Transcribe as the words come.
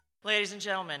Ladies and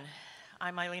gentlemen,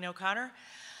 I'm Eileen O'Connor.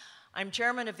 I'm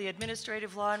chairman of the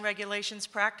Administrative Law and Regulations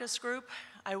Practice Group.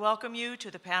 I welcome you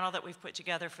to the panel that we've put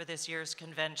together for this year's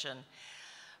convention.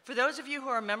 For those of you who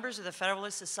are members of the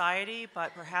Federalist Society,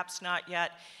 but perhaps not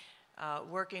yet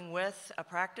working with a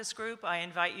practice group, I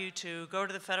invite you to go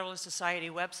to the Federalist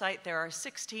Society website. There are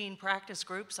 16 practice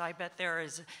groups. I bet there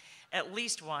is at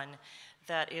least one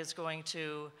that is going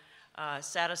to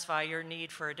satisfy your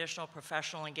need for additional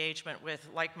professional engagement with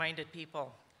like-minded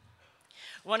people.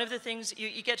 One of the things,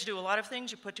 you get to do a lot of things.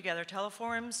 You put together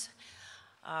teleforums.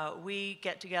 We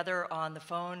get together on the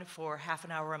phone for half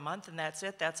an hour a month, and that's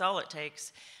it. That's all it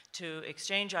takes to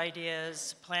exchange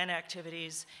ideas, plan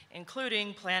activities,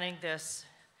 including planning this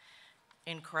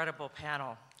incredible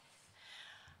panel.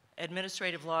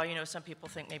 Administrative law, you know, some people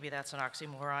think maybe that's an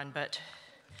oxymoron, but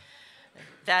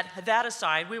that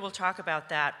aside, we will talk about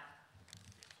that.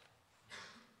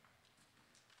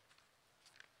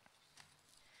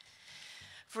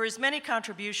 For his many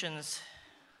contributions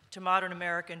to modern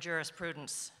American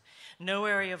jurisprudence, no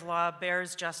area of law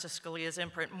bears Justice Scalia's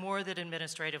imprint more than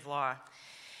administrative law.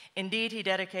 Indeed, he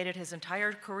dedicated his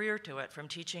entire career to it, from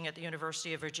teaching at the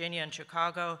University of Virginia in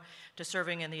Chicago to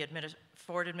serving in the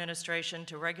Ford administration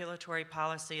to regulatory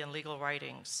policy and legal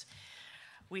writings.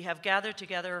 We have gathered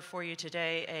together for you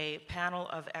today a panel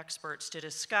of experts to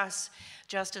discuss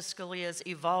Justice Scalia's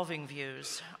evolving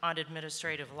views on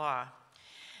administrative law.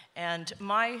 And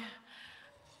my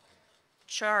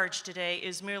charge today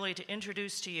is merely to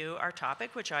introduce to you our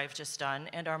topic, which I've just done,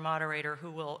 and our moderator,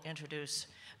 who will introduce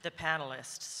the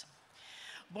panelists.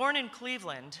 Born in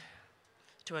Cleveland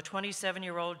to a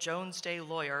 27-year-old Jones Day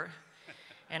lawyer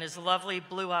and his lovely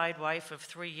blue-eyed wife of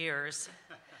 3 years,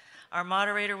 our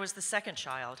moderator was the second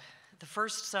child, the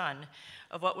first son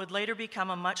of what would later become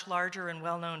a much larger and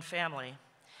well-known family.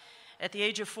 At the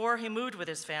age of 4, he moved with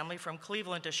his family from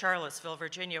Cleveland to Charlottesville,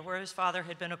 Virginia, where his father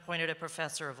had been appointed a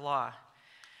professor of law.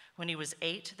 When he was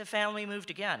 8, the family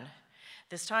moved again,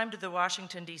 this time to the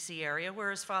Washington, D.C. area, where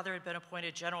his father had been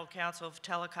appointed general counsel of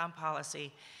telecom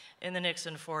policy in the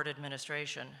Nixon-Ford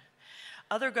administration.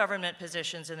 Other government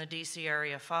positions in the D.C.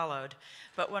 area followed,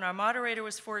 but when our moderator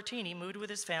was 14, he moved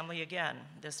with his family again,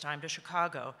 this time to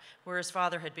Chicago, where his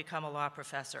father had become a law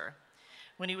professor.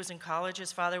 When he was in college,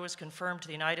 his father was confirmed to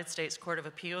the United States Court of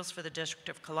Appeals for the District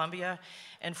of Columbia,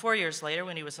 and 4 years later,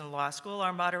 when he was in law school,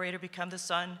 our moderator became the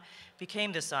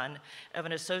son of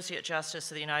an Associate Justice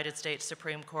of the United States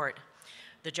Supreme Court,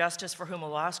 the justice for whom a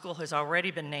law school has already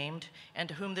been named and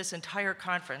to whom this entire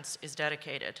conference is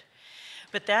dedicated.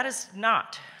 But that is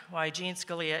not why Gene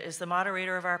Scalia is the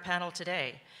moderator of our panel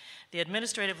today. The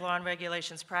Administrative Law and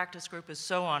Regulations Practice Group is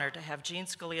so honored to have Gene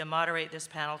Scalia moderate this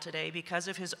panel today because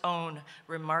of his own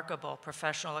remarkable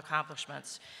professional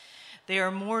accomplishments. They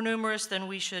are more numerous than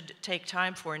we should take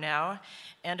time for now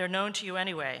and are known to you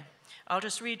anyway. I'll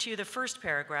just read to you the first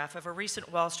paragraph of a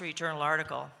recent Wall Street Journal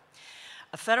article.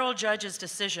 A federal judge's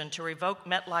decision to revoke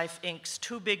MetLife Inc.'s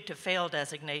too big to fail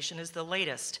designation is the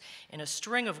latest in a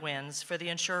string of wins for the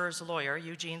insurer's lawyer,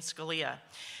 Eugene Scalia,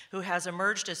 who has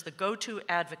emerged as the go-to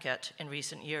advocate in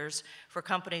recent years for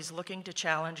companies looking to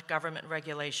challenge government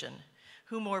regulation.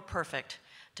 Who more perfect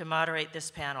to moderate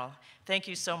this panel? Thank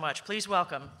you so much. Please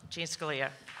welcome Gene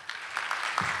Scalia.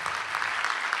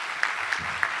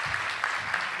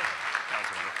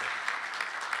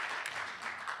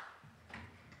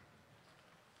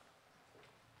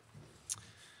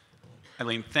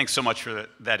 Eileen, thanks so much for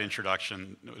that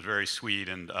introduction. It was very sweet,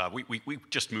 and we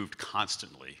just moved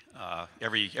constantly,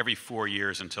 every 4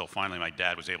 years until finally my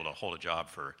dad was able to hold a job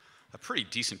for a pretty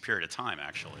decent period of time,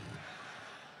 actually.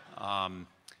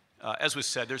 As was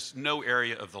said, there's no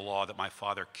area of the law that my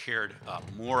father cared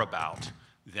more about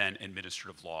than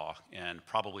administrative law, and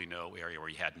probably no area where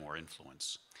he had more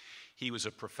influence. He was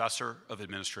a professor of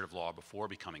administrative law before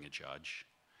becoming a judge.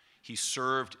 He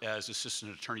served as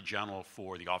Assistant Attorney General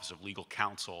for the Office of Legal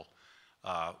Counsel,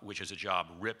 which is a job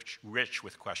rich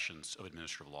with questions of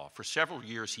administrative law. For several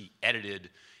years, he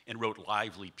edited and wrote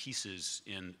lively pieces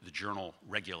in the journal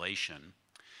Regulation.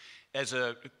 As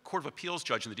a Court of Appeals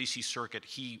judge in the D.C. Circuit,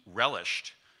 he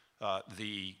relished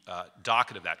the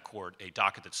docket of that court, a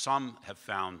docket that some have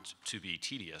found to be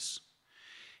tedious.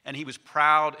 And he was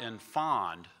proud and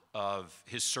fond of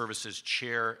his service as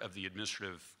chair of the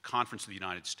Administrative Conference of the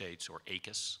United States, or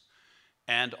ACUS,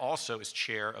 and also as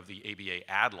chair of the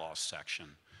ABA Ad Law section.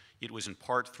 It was in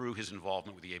part through his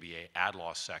involvement with the ABA Ad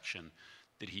Law section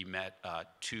that he met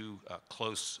two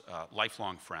close,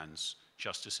 lifelong friends,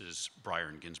 Justices Breyer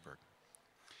and Ginsburg.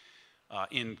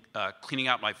 In cleaning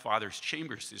out my father's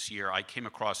chambers this year, I came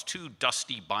across two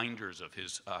dusty binders of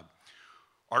his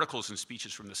articles and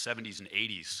speeches from the 70s and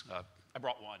 80s. I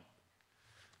brought one,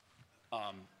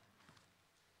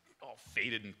 all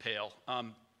faded and pale.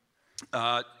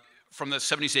 From the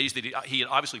 70s, 80s that he had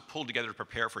obviously pulled together to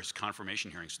prepare for his confirmation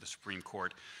hearings to the Supreme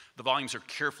Court. The volumes are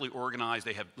carefully organized.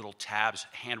 They have little tabs,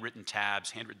 handwritten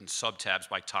sub-tabs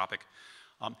by topic.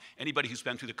 Anybody who's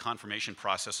been through the confirmation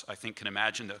process, I think, can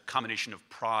imagine the combination of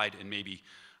pride and maybe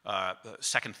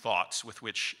second thoughts with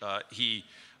which he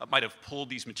might have pulled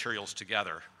these materials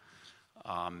together.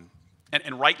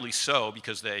 And rightly so,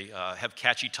 because they have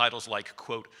catchy titles like,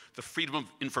 quote, "The Freedom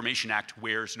of Information Act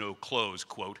wears no clothes,"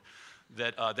 quote,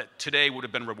 that today would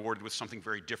have been rewarded with something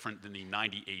very different than the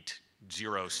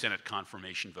 98-0 Senate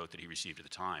confirmation vote that he received at the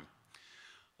time.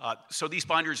 So these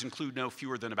binders include no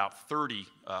fewer than about 30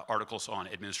 articles on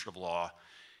administrative law,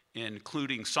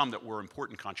 including some that were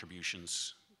important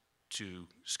contributions to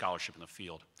scholarship in the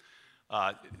field.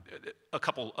 A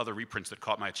couple other reprints that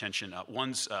caught my attention.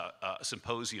 One's a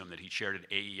symposium that he chaired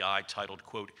at AEI titled,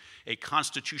 quote, "A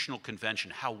Constitutional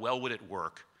Convention, How Well Would It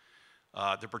Work?"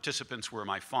 The participants were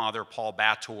my father, Paul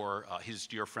Bator, his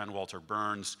dear friend Walter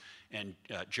Burns, and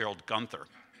Gerald Gunther.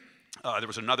 There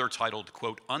was another titled,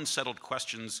 quote, "Unsettled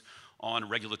Questions on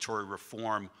Regulatory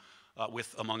Reform,"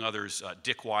 with, among others,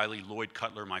 Dick Wiley, Lloyd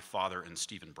Cutler, my father, and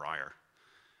Stephen Breyer.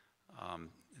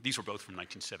 These were both from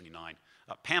 1979.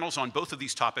 Panels on both of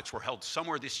these topics were held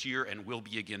somewhere this year and will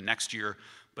be again next year,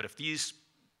 but if these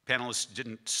panelists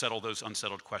didn't settle those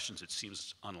unsettled questions, it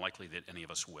seems unlikely that any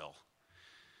of us will.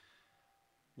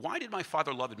 Why did my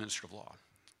father love administrative law?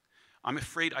 I'm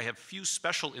afraid I have few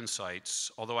special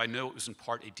insights, although I know it was in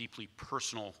part a deeply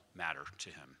personal matter to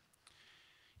him.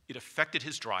 It affected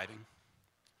his driving.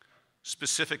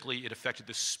 Specifically, it affected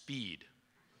the speed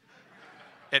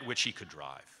at which he could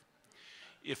drive.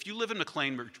 If you live in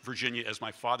McLean, Virginia, as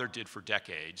my father did for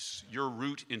decades, your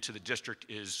route into the district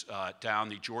is down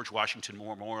the George Washington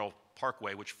Memorial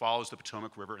Parkway, which follows the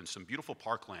Potomac River and some beautiful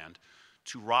parkland,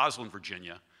 to Roslyn,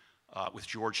 Virginia, with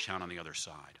Georgetown on the other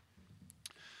side.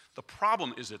 The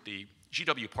problem is that the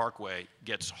GW Parkway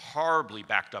gets horribly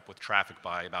backed up with traffic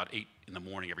by about 8 in the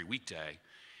morning every weekday,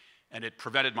 and it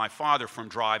prevented my father from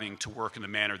driving to work in the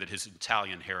manner that his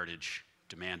Italian heritage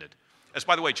demanded. As,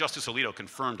 by the way, Justice Alito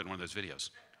confirmed in one of those videos.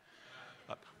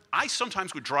 I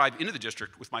sometimes would drive into the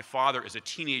district with my father as a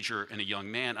teenager and a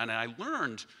young man, and I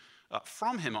learned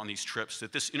from him on these trips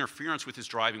that this interference with his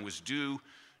driving was due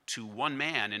to one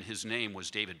man, and his name was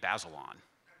David Bazelon.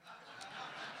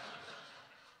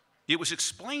 It was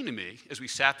explained to me as we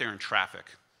sat there in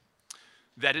traffic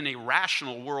that in a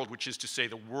rational world, which is to say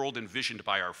the world envisioned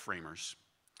by our framers,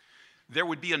 there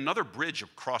would be another bridge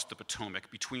across the Potomac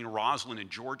between Roslyn and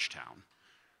Georgetown,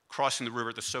 crossing the river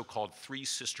at the so-called Three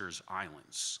Sisters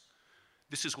Islands.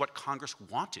 This is what Congress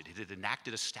wanted. It had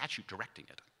enacted a statute directing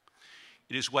it.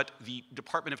 It is what the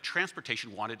Department of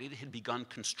Transportation wanted. It had begun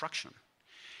construction.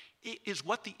 It is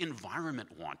what the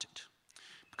environment wanted.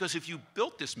 Because if you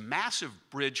built this massive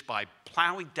bridge by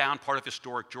plowing down part of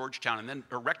historic Georgetown and then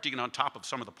erecting it on top of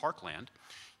some of the parkland,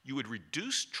 you would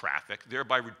reduce traffic,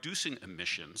 thereby reducing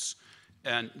emissions,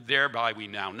 and thereby, we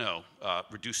now know,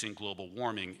 reducing global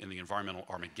warming and the environmental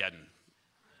Armageddon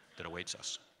that awaits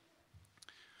us.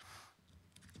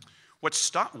 What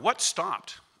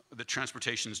stopped the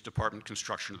Transportation Department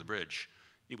construction of the bridge?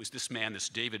 It was this man, this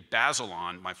David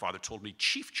Bazelon, my father told me,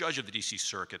 chief judge of the DC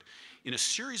Circuit, in a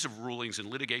series of rulings and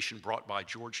litigation brought by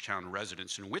Georgetown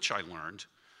residents, in which I learned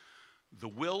the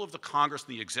will of the Congress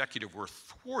and the executive were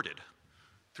thwarted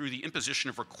through the imposition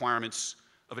of requirements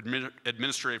of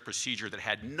administrative procedure that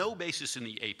had no basis in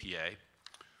the APA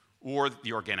or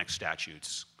the organic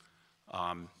statutes.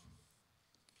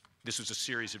 This was a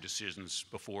series of decisions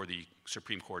before the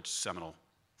Supreme Court's seminal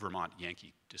Vermont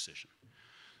Yankee decision.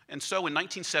 And so in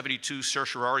 1972,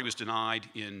 certiorari was denied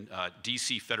in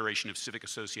DC Federation of Civic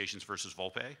Associations versus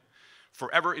Volpe,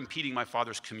 forever impeding my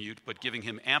father's commute, but giving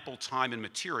him ample time and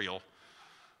material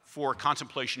for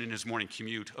contemplation in his morning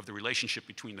commute of the relationship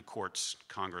between the courts,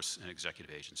 Congress, and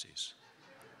executive agencies.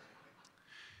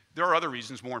 There are other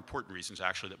reasons, more important reasons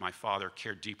actually, that my father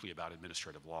cared deeply about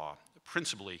administrative law.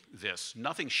 Principally this: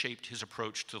 nothing shaped his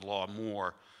approach to the law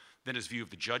more than his view of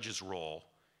the judge's role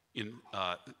in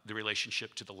relation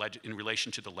to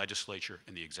the legislature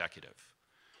and the executive.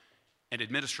 And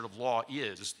administrative law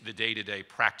is the day-to-day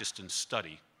practice and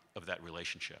study of that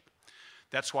relationship.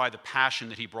 That's why the passion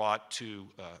that he brought to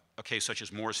a case such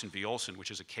as Morrison v. Olson, which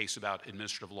is a case about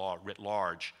administrative law writ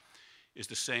large, is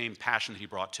the same passion that he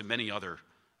brought to many other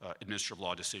administrative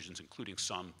law decisions, including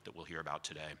some that we'll hear about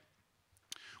today.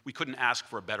 We couldn't ask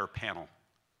for a better panel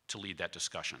to lead that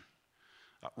discussion.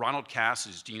 Ronald Cass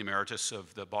is Dean Emeritus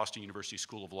of the Boston University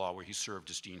School of Law, where he served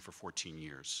as Dean for 14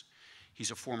 years.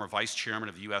 He's a former Vice Chairman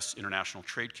of the U.S. International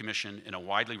Trade Commission and a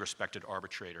widely respected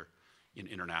arbitrator in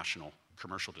international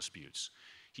commercial disputes.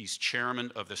 He's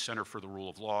Chairman of the Center for the Rule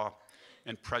of Law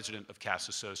and President of Cass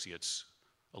Associates,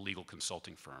 a legal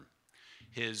consulting firm.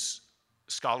 His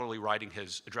scholarly writing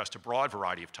has addressed a broad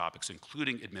variety of topics,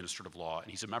 including administrative law, and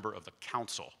he's a member of the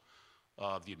Council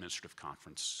of the Administrative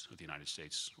Conference of the United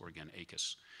States, or again,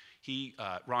 ACUS.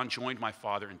 Ron joined my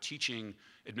father in teaching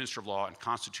administrative law and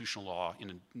constitutional law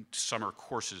in summer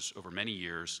courses over many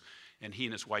years, and he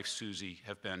and his wife, Susie,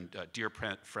 have been dear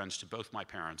friends to both my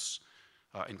parents,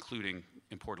 including,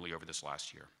 importantly, over this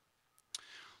last year.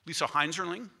 Lisa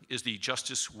Heinzerling is the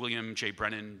Justice William J.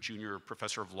 Brennan Jr.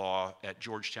 Professor of Law at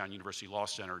Georgetown University Law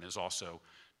Center and is also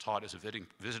taught as a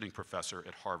visiting professor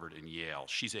at Harvard and Yale.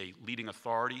 She's a leading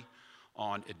authority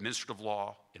on administrative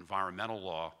law, environmental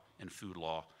law, and food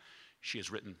law. She has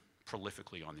written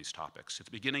prolifically on these topics. At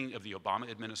the beginning of the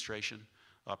Obama administration,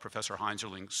 Professor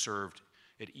Heinzerling served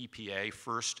at EPA,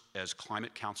 first as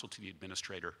climate counsel to the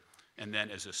administrator, and then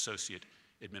as associate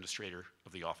administrator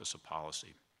of the Office of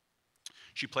Policy.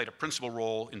 She played a principal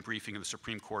role in briefing the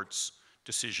Supreme Court's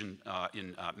decision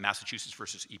in Massachusetts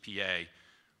versus EPA,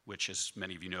 which, as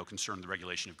many of you know, concerned the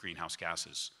regulation of greenhouse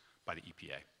gases by the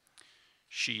EPA.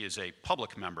 She is a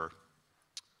public member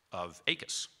of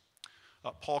ACUS.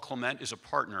 Paul Clement is a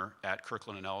partner at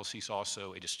Kirkland & Ellis. He's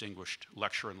also a distinguished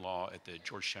lecturer in law at the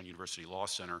Georgetown University Law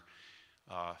Center.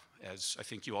 As I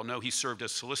think you all know, he served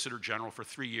as Solicitor General for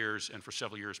 3 years, and for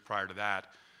several years prior to that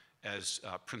as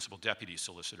Principal Deputy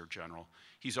Solicitor General.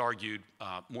 He's argued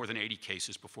more than 80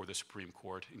 cases before the Supreme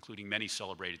Court, including many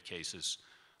celebrated cases,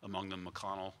 among them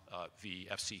McConnell v.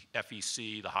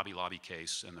 FEC, the Hobby Lobby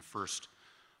case, and the first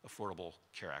Affordable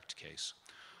Care Act case.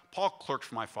 Paul clerked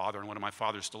for my father, and one of my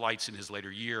father's delights in his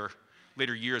later years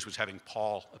was having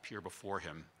Paul appear before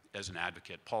him as an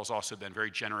advocate. Paul's also been very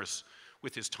generous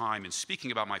with his time in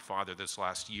speaking about my father this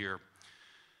last year.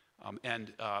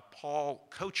 Paul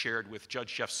co-chaired with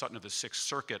Judge Jeff Sutton of the Sixth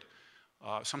Circuit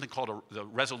something called the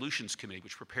Resolutions Committee,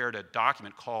 which prepared a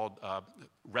document called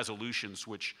Resolutions,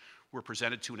 which were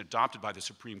presented to and adopted by the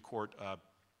Supreme Court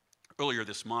earlier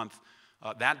this month.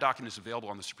 That document is available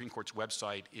on the Supreme Court's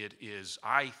website. It is,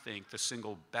 I think, the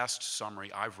single best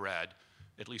summary I've read,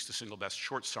 at least the single best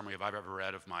short summary I've ever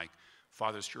read of my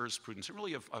father's jurisprudence, and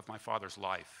really of my father's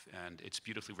life, and it's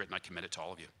beautifully written. I commend it to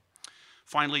all of you.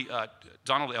 Finally,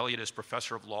 Donald Elliott is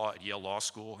professor of law at Yale Law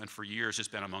School, and for years has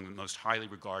been among the most highly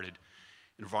regarded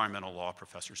environmental law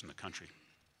professors in the country.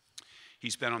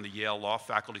 He's been on the Yale Law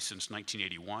faculty since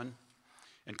 1981,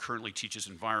 and currently teaches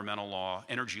environmental law,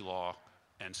 energy law,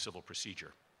 and civil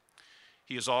procedure.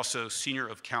 He is also senior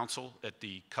of counsel at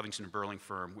the Covington & Burling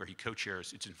firm, where he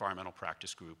co-chairs its environmental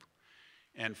practice group.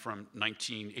 And from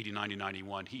 1989 to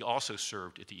 91, he also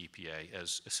served at the EPA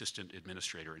as assistant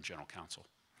administrator and general counsel.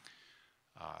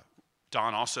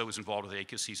 Don also is involved with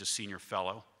ACUS. He's a senior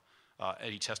fellow,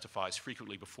 and he testifies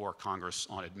frequently before Congress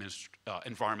on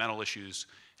environmental issues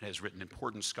and has written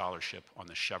important scholarship on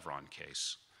the Chevron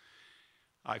case.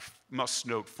 I must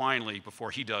note finally,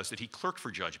 before he does, that he clerked for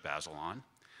Judge Bazelon.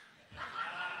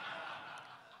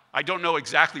 I don't know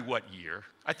exactly what year.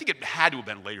 I think it had to have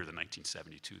been later than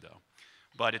 1972, though.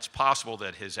 But it's possible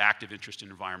that his active interest in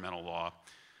environmental law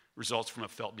results from a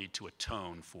felt need to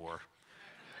atone for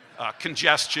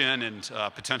congestion and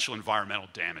potential environmental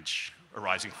damage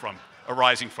arising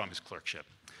from his clerkship.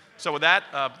 So with that,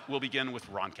 we'll begin with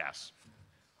Ron Cass.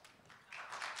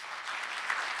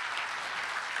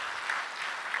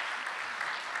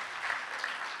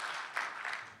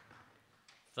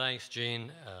 Thanks,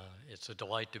 Gene. It's a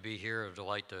delight to be here, a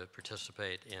delight to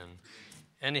participate in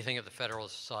anything at the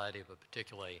Federalist Society, but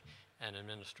particularly an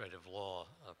administrative law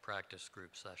practice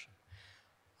group session.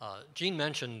 Gene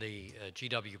mentioned the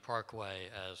GW Parkway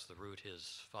as the route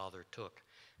his father took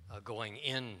going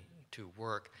in to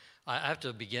work. I have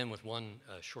to begin with one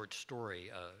short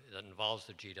story that involves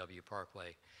the GW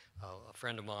Parkway. A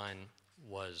friend of mine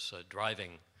was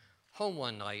driving home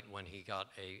one night when he got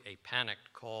a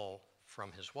panicked call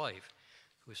from his wife,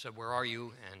 who said, "Where are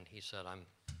you?" And he said, "I'm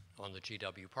on the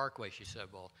GW Parkway." She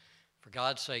said, "Well, for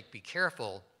God's sake, be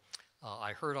careful.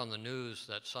 I heard on the news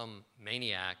that some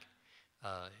maniac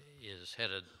is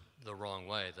headed the wrong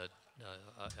way, that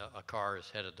a car is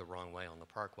headed the wrong way on the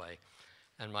parkway."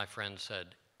 And my friend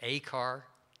said, "A car?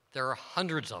 There are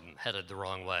hundreds of them headed the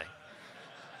wrong way."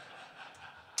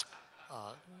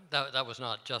 That was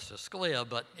not Justice Scalia,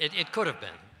 but it could have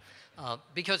been.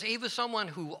 Because he was someone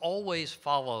who always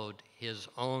followed his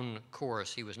own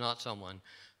course. He was not someone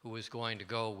who was going to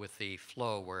go with the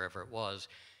flow wherever it was.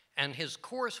 And his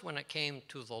course when it came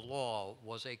to the law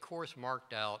was a course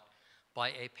marked out by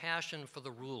a passion for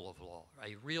the rule of law,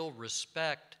 a real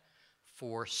respect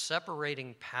for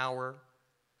separating power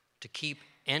to keep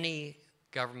any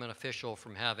government official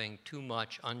from having too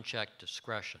much unchecked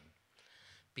discretion.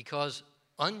 Because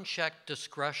unchecked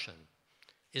discretion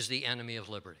is the enemy of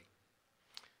liberty.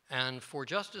 And for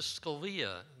Justice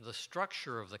Scalia, the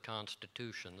structure of the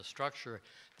Constitution, the structure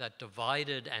that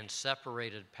divided and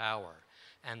separated power,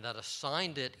 and that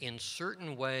assigned it in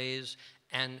certain ways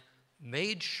and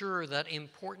made sure that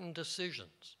important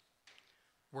decisions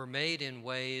were made in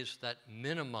ways that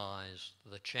minimized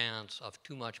the chance of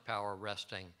too much power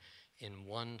resting in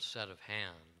one set of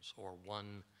hands or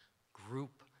one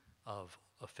group of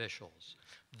officials.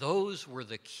 Those were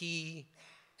the key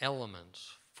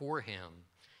elements for him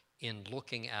in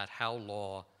looking at how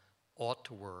law ought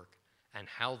to work and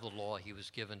how the law he was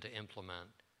given to implement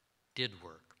did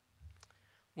work.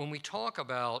 When we talk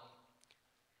about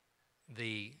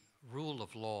the rule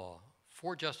of law,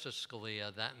 for Justice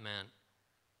Scalia, that meant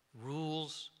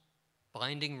rules,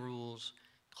 binding rules,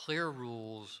 clear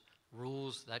rules,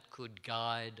 rules that could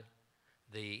guide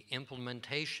the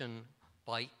implementation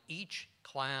by each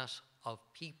class of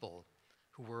people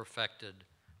who were affected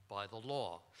by the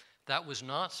law. That was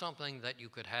not something that you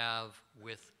could have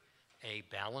with a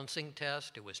balancing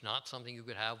test. It was not something you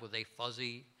could have with a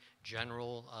fuzzy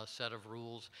general set of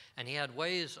rules. And he had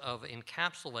ways of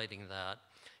encapsulating that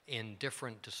in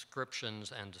different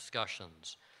descriptions and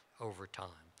discussions over time.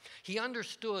 He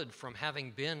understood from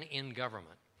having been in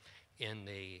government in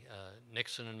the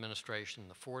Nixon administration,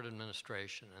 the Ford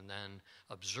administration, and then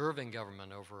observing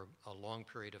government over a long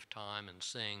period of time and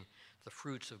seeing the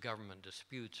fruits of government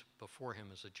disputes before him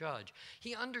as a judge,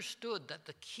 he understood that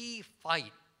the key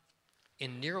fight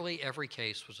in nearly every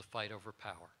case was a fight over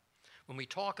power. When we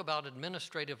talk about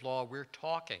administrative law, we're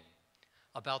talking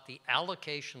about the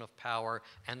allocation of power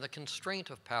and the constraint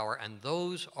of power, and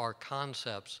those are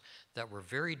concepts that were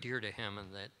very dear to him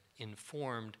and that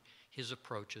informed his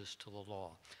approaches to the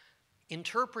law.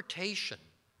 Interpretation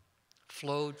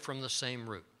flowed from the same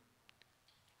root.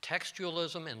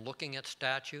 Textualism in looking at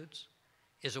statutes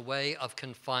is a way of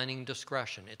confining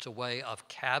discretion. It's a way of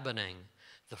cabining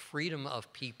the freedom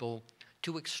of people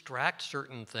to extract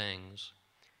certain things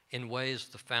in ways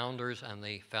the founders and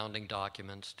the founding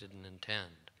documents didn't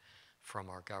intend from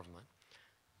our government.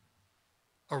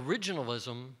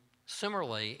 Originalism,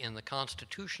 similarly in the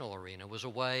constitutional arena, was a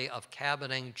way of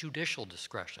cabining judicial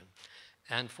discretion.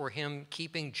 And for him,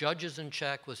 keeping judges in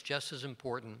check was just as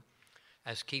important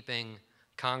as keeping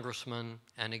congressmen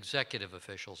and executive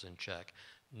officials in check.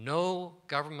 No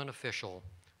government official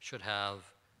should have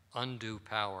undue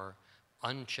power,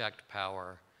 unchecked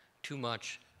power, too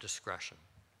much discretion.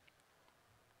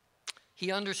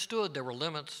 He understood there were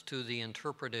limits to the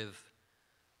interpretive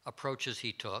approaches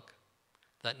he took,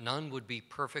 that none would be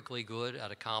perfectly good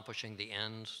at accomplishing the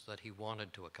ends that he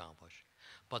wanted to accomplish.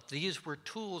 But these were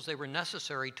tools, they were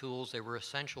necessary tools, they were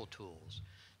essential tools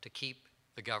to keep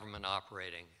the government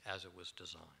operating as it was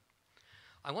designed.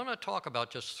 I want to talk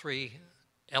about just three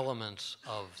elements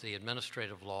of the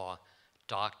administrative law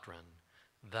doctrine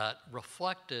that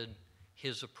reflected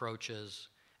his approaches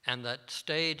and that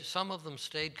some of them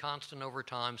stayed constant over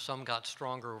time, some got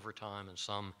stronger over time, and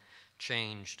some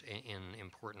changed in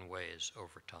important ways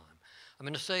over time. I'm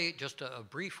going to say just a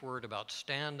brief word about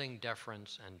standing,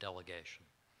 deference, and delegation.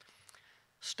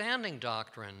 Standing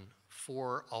doctrine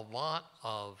for a lot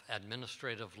of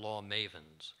administrative law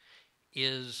mavens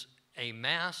is a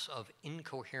mass of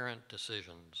incoherent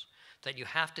decisions that you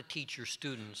have to teach your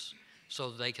students so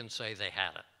they can say they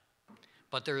had it.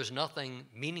 But there is nothing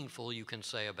meaningful you can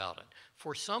say about it.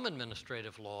 For some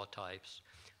administrative law types,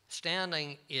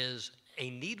 standing is a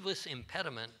needless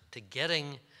impediment to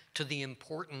getting to the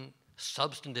important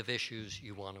substantive issues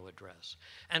you want to address.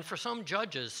 And for some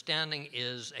judges, standing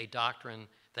is a doctrine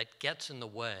that gets in the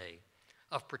way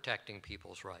of protecting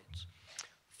people's rights.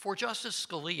 For Justice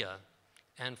Scalia,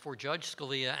 and for Judge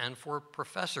Scalia, and for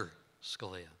Professor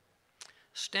Scalia,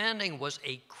 standing was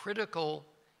a critical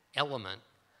element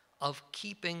of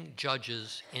keeping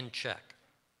judges in check.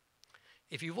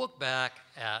 If you look back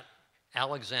at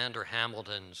Alexander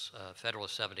Hamilton's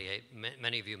Federalist 78,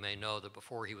 many of you may know that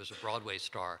before he was a Broadway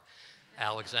star,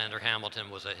 Alexander Hamilton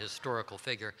was a historical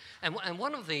figure. And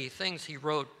one of the things he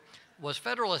wrote was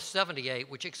Federalist 78,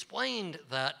 which explained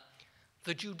that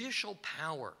the judicial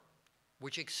power,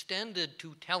 which extended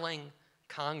to telling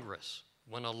Congress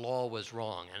when a law was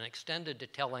wrong and extended to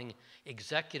telling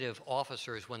executive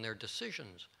officers when their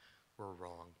decisions were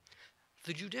wrong.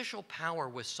 the judicial power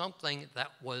was something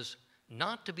that was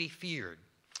not to be feared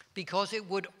because it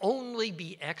would only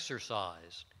be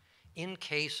exercised in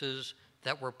cases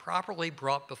that were properly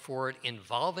brought before it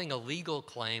involving a legal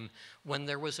claim when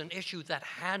there was an issue that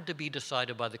had to be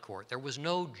decided by the court. There was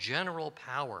no general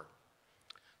power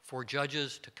for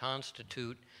judges to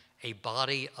constitute a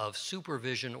body of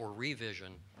supervision or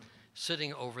revision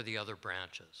sitting over the other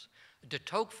branches. De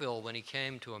Tocqueville, when he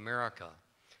came to America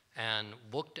and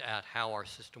looked at how our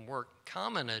system worked,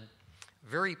 commented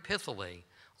very pithily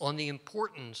on the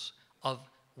importance of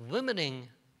limiting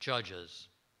judges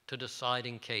to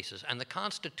deciding cases and the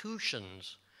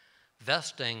Constitution's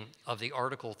vesting of the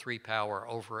Article III power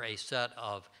over a set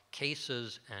of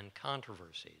cases and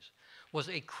controversies was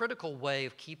a critical way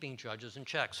of keeping judges in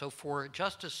check. So for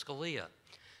Justice Scalia,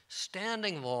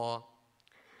 standing law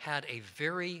had a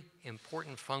very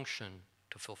important function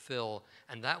to fulfill,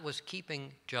 and that was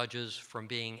keeping judges from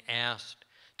being asked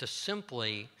to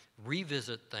simply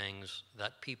revisit things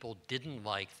that people didn't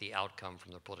like the outcome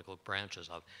from the political branches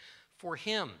of. For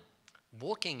him,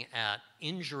 looking at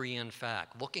injury in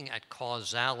fact, looking at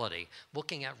causality,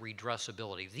 looking at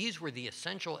redressability, these were the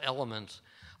essential elements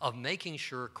of making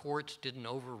sure courts didn't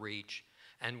overreach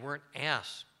and weren't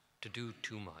asked to do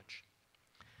too much.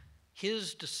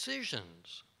 His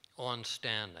decisions on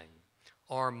standing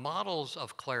are models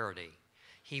of clarity.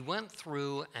 He went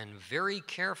through and very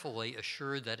carefully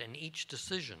assured that in each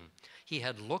decision he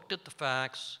had looked at the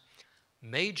facts,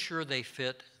 made sure they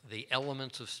fit the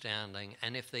elements of standing,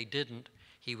 and if they didn't,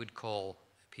 he would call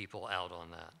people out on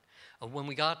that. When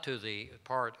we got to the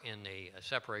part in the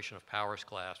separation of powers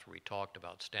class where we talked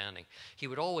about standing, he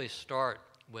would always start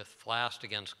with Flast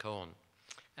against Cohen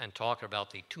and talk about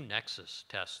the two nexus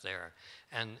tests there.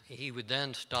 And he would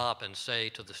then stop and say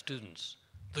to the students,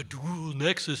 the dual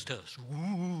nexus test,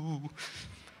 woo.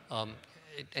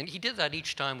 And he did that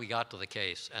each time we got to the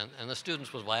case. And the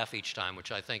students would laugh each time,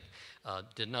 which I think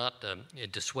did not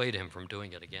dissuade him from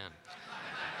doing it again.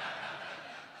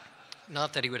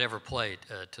 Not that he would ever play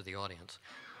to the audience.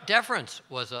 Deference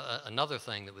was another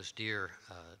thing that was dear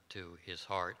to his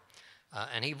heart.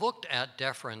 And he looked at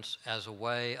deference as a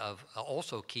way of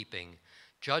also keeping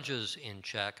judges in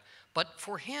check. But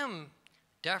for him,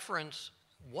 deference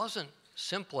wasn't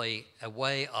simply a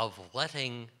way of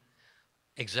letting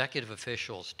executive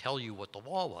officials tell you what the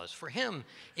law was. For him,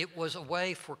 it was a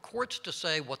way for courts to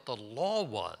say what the law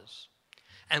was.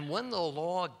 And when the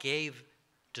law gave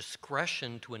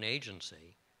discretion to an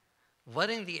agency,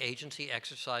 letting the agency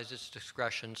exercise its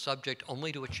discretion subject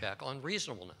only to a check on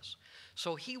reasonableness.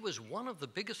 So he was one of the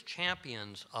biggest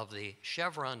champions of the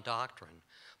Chevron doctrine,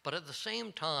 but at the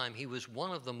same time, he was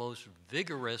one of the most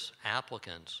vigorous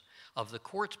applicants of the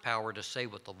court's power to say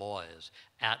what the law is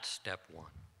at step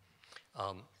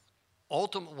one.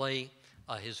 Ultimately,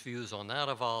 his views on that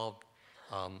evolved.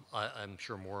 I'm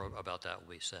sure more about that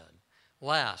will be said.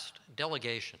 Last,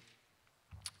 delegation.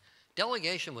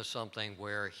 Delegation was something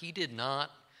where he did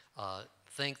not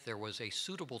think there was a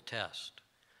suitable test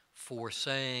for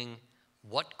saying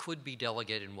what could be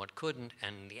delegated and what couldn't,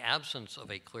 and in the absence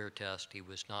of a clear test, he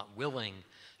was not willing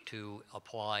to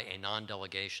apply a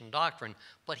non-delegation doctrine,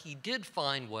 but he did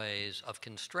find ways of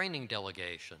constraining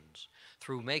delegations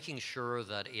through making sure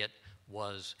that it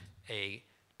was a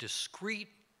discrete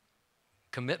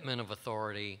commitment of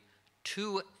authority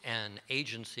to an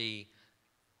agency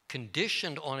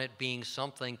conditioned on it being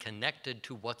something connected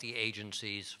to what the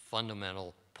agency's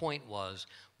fundamental point was,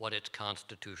 what its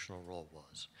constitutional role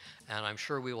was. And I'm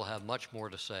sure we will have much more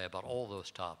to say about all those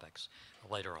topics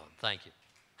later on. Thank you.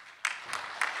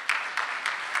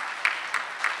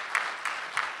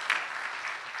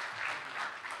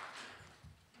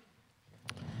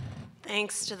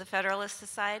 Thanks to the Federalist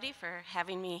Society for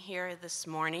having me here this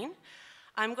morning.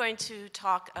 I'm going to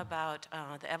talk about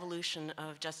the evolution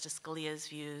of Justice Scalia's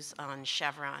views on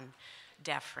Chevron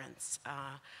deference.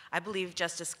 I believe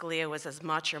Justice Scalia was as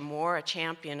much or more a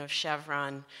champion of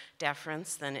Chevron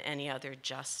deference than any other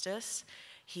justice.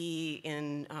 He,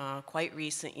 in quite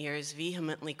recent years,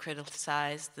 vehemently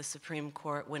criticized the Supreme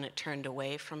Court when it turned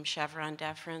away from Chevron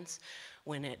deference,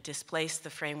 when it displaced the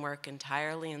framework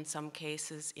entirely in some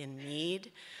cases in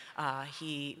need.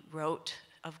 He wrote,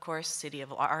 of course, City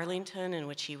of Arlington, in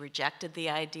which he rejected the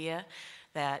idea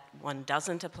that one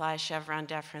doesn't apply Chevron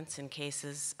deference in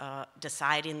cases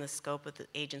deciding the scope of the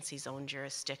agency's own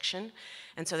jurisdiction.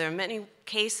 And so there are many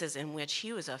cases in which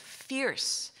he was a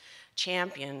fierce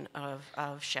champion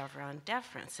of Chevron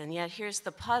deference. And yet here's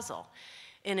the puzzle.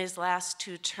 In his last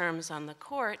 2 terms on the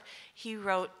court, he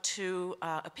wrote 2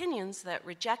 opinions that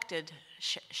rejected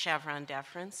Chevron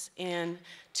deference in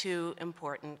 2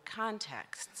 important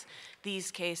contexts. These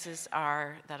cases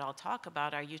that I'll talk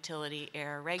about are Utility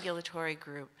Air Regulatory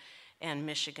Group and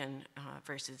Michigan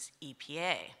versus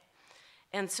EPA.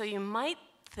 And so you might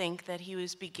think that he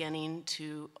was beginning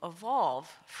to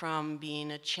evolve from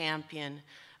being a champion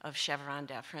of Chevron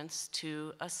deference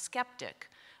to a skeptic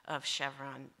of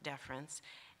Chevron deference,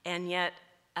 and yet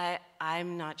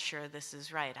I'm not sure this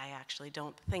is right. I actually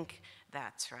don't think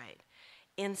that's right.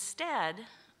 Instead,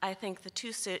 I think the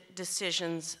 2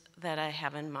 decisions that I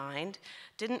have in mind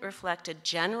didn't reflect a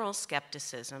general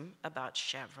skepticism about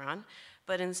Chevron,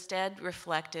 but instead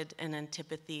reflected an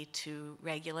antipathy to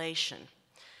regulation.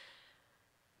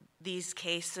 These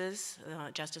cases,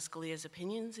 Justice Scalia's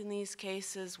opinions in these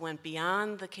cases went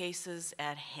beyond the cases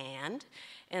at hand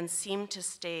and seemed to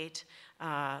state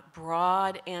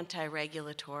broad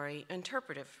anti-regulatory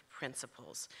interpretive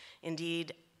principles.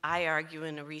 Indeed, I argue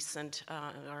in a recent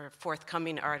or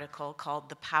forthcoming article called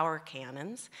The Power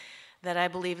Canons that I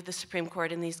believe the Supreme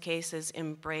Court in these cases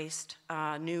embraced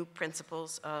new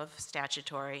principles of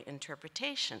statutory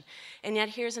interpretation. And yet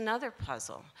here's another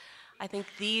puzzle. I think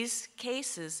these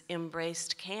cases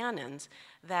embraced canons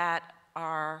that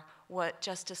are what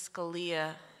Justice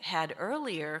Scalia had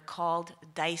earlier called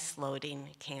dice-loading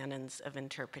canons of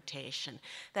interpretation.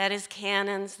 That is,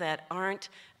 canons that aren't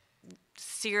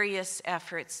serious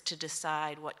efforts to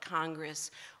decide what Congress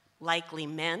likely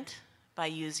meant by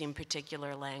using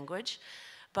particular language,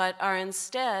 but are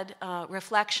instead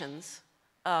reflections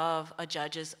of a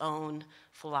judge's own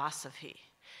philosophy.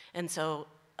 And so,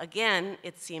 again,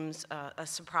 it seems a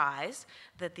surprise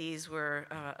that these were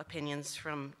opinions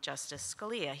from Justice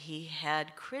Scalia. He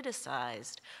had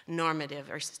criticized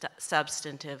normative or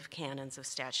substantive canons of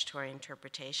statutory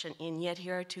interpretation, and yet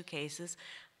here are 2 cases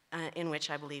in which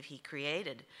I believe he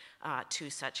created 2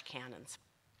 such canons.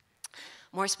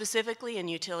 More specifically, in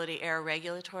Utility Air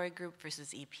Regulatory Group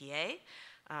versus EPA,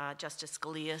 Justice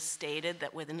Scalia stated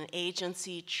that with an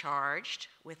agency charged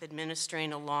with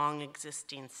administering a long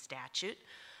existing statute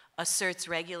asserts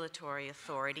regulatory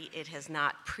authority it has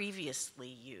not previously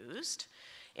used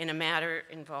in a matter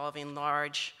involving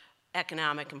large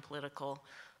economic and political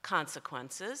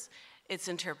consequences, its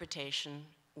interpretation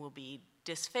will be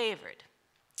disfavored.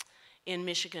 In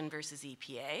Michigan versus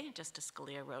EPA, Justice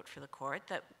Scalia wrote for the court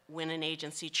that when an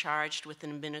agency charged with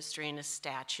administering a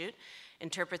statute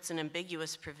interprets an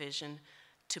ambiguous provision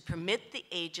to permit the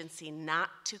agency not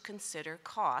to consider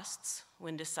costs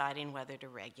when deciding whether to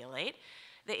regulate,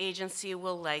 the agency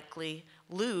will likely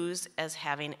lose as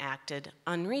having acted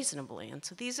unreasonably. And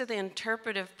so these are the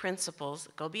interpretive principles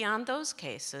that go beyond those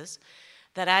cases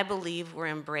that I believe were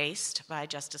embraced by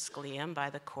Justice Scalia and by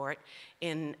the court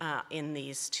in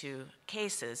these 2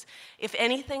 cases. If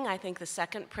anything, I think the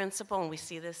second principle, and we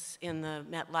see this in the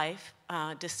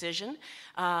MetLife decision,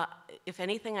 if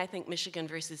anything, I think Michigan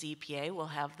versus EPA will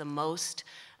have the most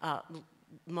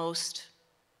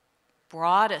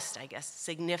broadest, I guess,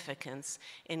 significance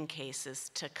in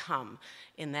cases to come.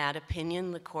 In that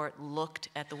opinion, the court looked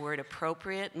at the word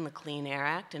appropriate in the Clean Air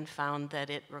Act and found that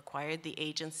it required the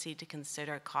agency to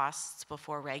consider costs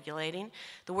before regulating.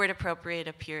 The word appropriate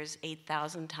appears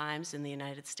 8,000 times in the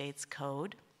United States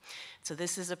Code. So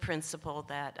this is a principle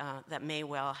that, that may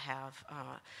well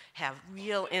have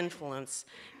real influence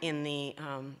in the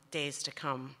days to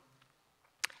come.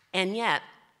 And yet,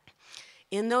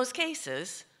 in those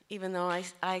cases, even though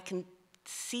I can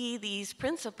see these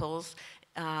principles,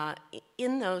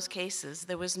 in those cases,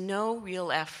 there was no real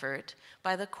effort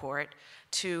by the court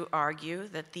to argue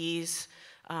that these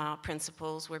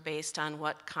principles were based on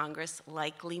what Congress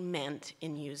likely meant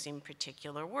in using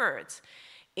particular words.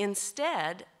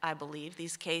 Instead, I believe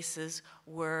these cases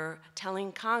were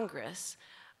telling Congress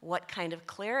what kind of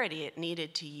clarity it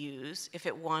needed to use if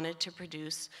it wanted to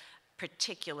produce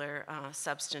particular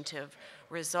substantive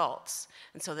results.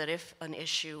 And so that if an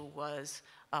issue was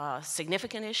a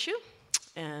significant issue,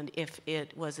 and if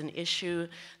it was an issue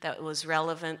that was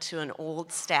relevant to an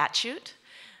old statute,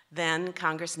 then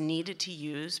Congress needed to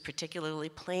use particularly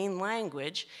plain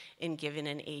language in giving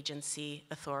an agency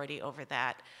authority over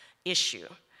that issue.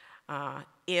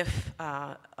 If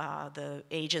the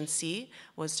agency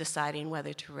was deciding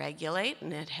whether to regulate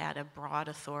and it had a broad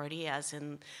authority, as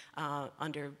in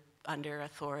under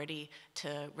authority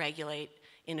to regulate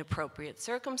in appropriate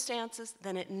circumstances,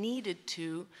 then it needed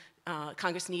to,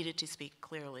 Congress needed to speak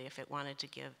clearly if it wanted to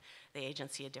give the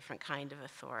agency a different kind of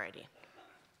authority.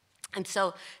 And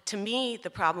so, to me, the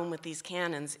problem with these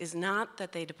canons is not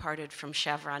that they departed from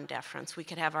Chevron deference. We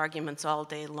could have arguments all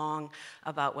day long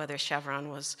about whether Chevron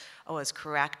was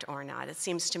correct or not. It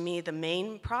seems to me the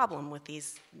main problem with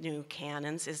these new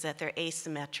canons is that they're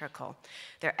asymmetrical.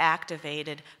 They're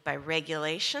activated by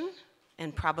regulation,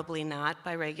 and probably not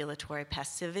by regulatory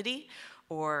passivity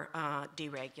or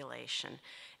deregulation.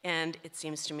 And it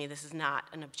seems to me this is not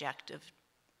an objective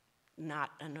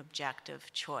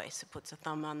choice. It puts a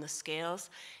thumb on the scales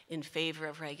in favor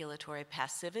of regulatory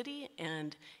passivity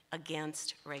and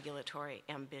against regulatory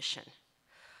ambition.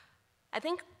 I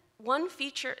think one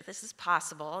feature, this is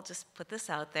possible, I'll just put this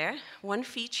out there, one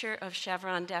feature of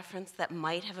Chevron deference that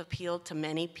might have appealed to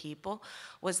many people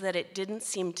was that it didn't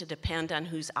seem to depend on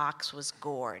whose ox was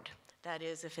gored. That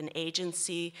is, if an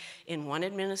agency in one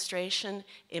administration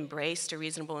embraced a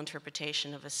reasonable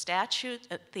interpretation of a statute,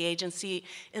 the agency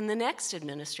in the next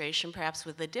administration, perhaps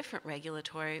with a different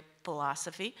regulatory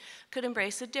philosophy, could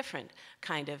embrace a different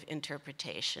kind of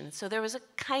interpretation. So there was a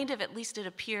kind of, at least it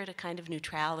appeared, a kind of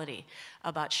neutrality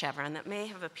about Chevron that may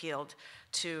have appealed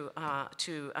to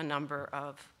a number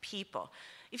of people.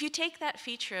 If you take that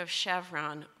feature of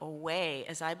Chevron away,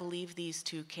 as I believe these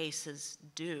two cases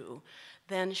do,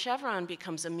 then Chevron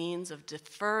becomes a means of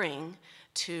deferring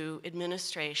to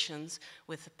administrations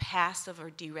with passive or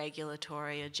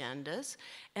deregulatory agendas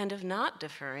and of not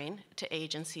deferring to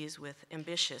agencies with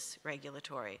ambitious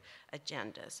regulatory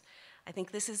agendas. I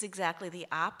think this is exactly the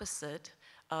opposite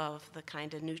of the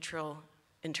kind of neutral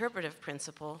interpretive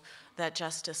principle that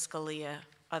Justice Scalia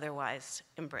otherwise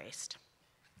embraced.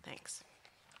 Thanks.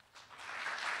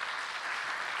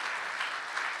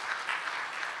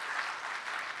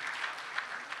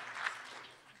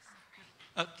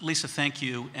 Lisa, thank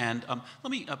you. And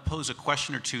let me pose a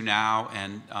question or two now,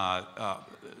 and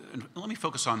let me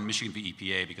focus on Michigan v.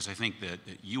 EPA, because I think that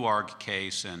the UARG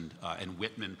case and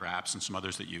Whitman, perhaps, and some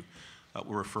others that you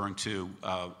were referring to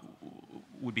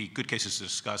would be good cases to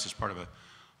discuss as part of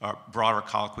a broader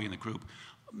colloquy in the group.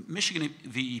 Michigan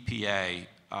v. EPA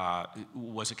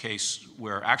was a case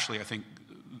where actually I think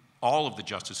all of the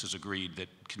justices agreed that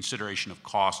consideration of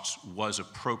costs was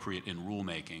appropriate in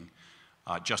rulemaking.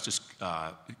 Justice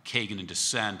Kagan, in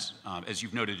dissent, as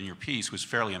you've noted in your piece, was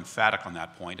fairly emphatic on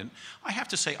that point. And I have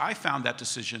to say, I found that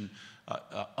decision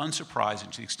unsurprising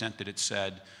to the extent that it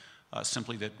said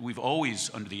simply that we've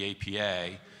always, under the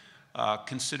APA,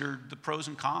 considered the pros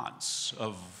and cons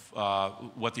of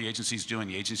what the agency's doing.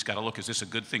 The agency's got to look, is this a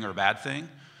good thing or a bad thing?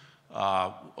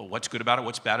 What's good about it?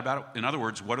 What's bad about it? In other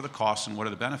words, what are the costs and what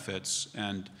are the benefits?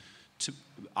 And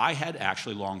I had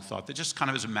actually long thought that just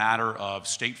kind of as a matter of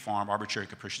State Farm arbitrary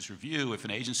capricious review, if an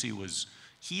agency was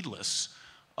heedless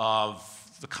of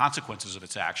the consequences of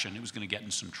its action, it was going to get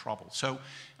in some trouble. So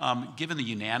given the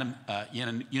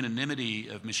unanimity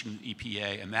of Michigan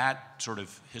EPA and that sort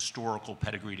of historical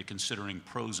pedigree to considering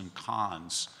pros and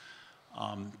cons,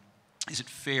 is it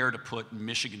fair to put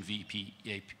Michigan v.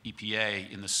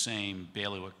 EPA in the same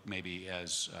bailiwick maybe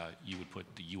as you would put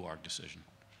the UARG decision?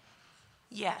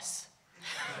 Yes.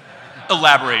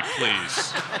 Elaborate,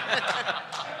 please.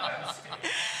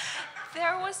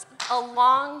 There was a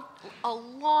long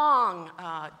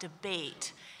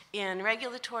debate in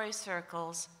regulatory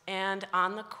circles and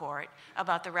on the court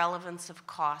about the relevance of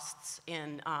costs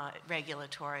in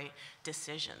regulatory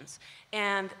decisions.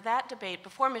 And that debate,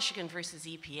 before Michigan versus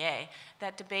EPA,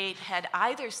 that debate had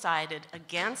either sided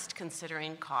against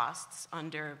considering costs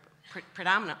under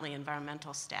predominantly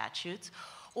environmental statutes,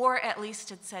 or at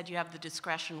least it said you have the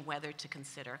discretion whether to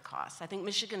consider costs. I think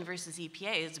Michigan versus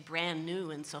EPA is brand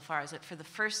new insofar as it for the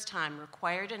first time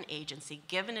required an agency,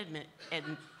 given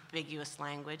ambiguous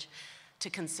language, to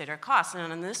consider costs.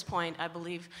 And on this point, I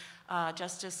believe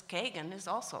Justice Kagan is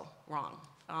also wrong.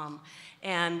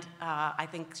 I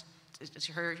think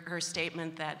her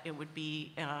statement that it would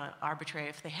be arbitrary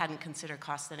if they hadn't considered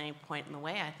costs at any point in the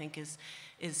way, I think is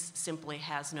simply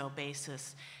has no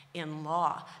basis in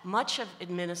law. Much of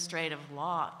administrative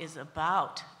law is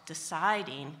about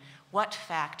deciding what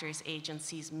factors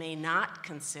agencies may not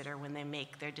consider when they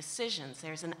make their decisions.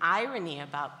 There's an irony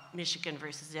about Michigan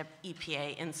versus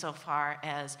EPA insofar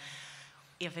as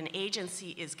if an agency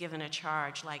is given a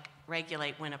charge like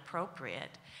regulate when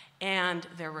appropriate, and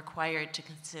they're required to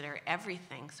consider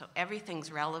everything, so everything's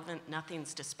relevant,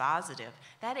 nothing's dispositive,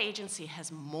 that agency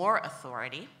has more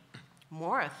authority,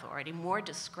 more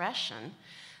discretion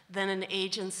than an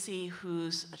agency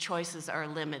whose choices are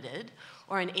limited,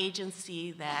 or an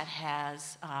agency that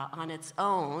has on its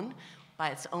own by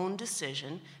its own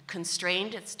decision,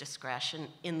 constrained its discretion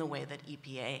in the way that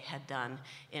EPA had done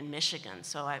in Michigan.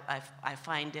 So I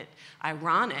find it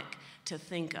ironic to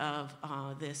think of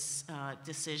this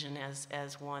decision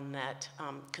as one that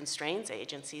constrains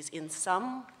agencies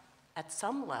at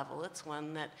some level. It's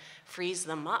one that frees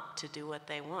them up to do what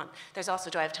they want. There's also,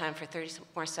 do I have time for 30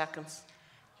 more seconds?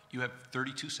 You have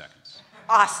 32 seconds.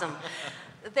 Awesome.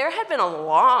 There had been a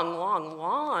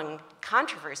long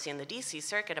controversy in the DC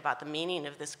Circuit about the meaning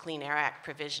of this Clean Air Act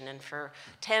provision, and for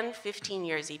 10, 15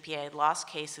 years EPA had lost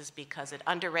cases because it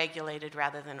underregulated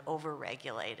rather than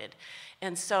overregulated.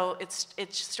 And so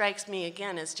it strikes me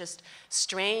again as just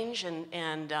strange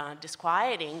and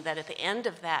disquieting that at the end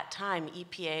of that time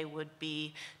EPA would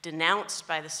be denounced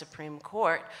by the Supreme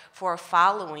Court for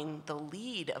following the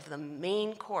lead of the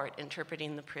main court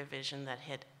interpreting the provision that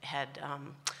had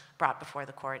brought before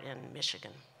the court in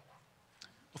Michigan.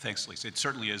 Well, thanks, Lisa. It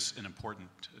certainly is an important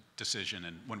decision,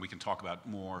 and one we can talk about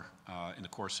more in the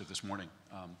course of this morning.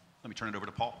 Let me turn it over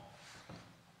to Paul.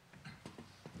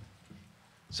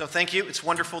 So thank you. It's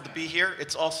wonderful to be here.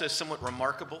 It's also somewhat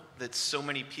remarkable that so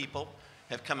many people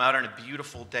have come out on a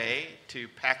beautiful day to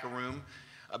pack a room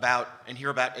and hear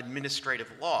about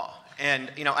administrative law.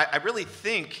 And you know, I really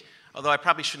think, although I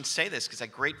probably shouldn't say this because I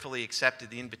gratefully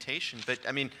accepted the invitation, but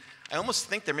I mean, I almost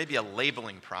think there may be a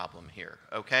labeling problem here,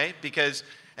 okay? Because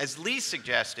as Lee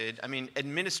suggested, I mean,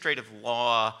 administrative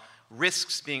law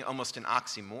risks being almost an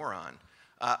oxymoron.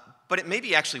 But it may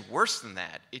be actually worse than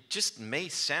that. It just may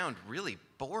sound really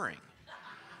boring.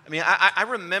 I mean, I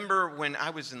remember when I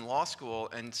was in law school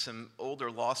and some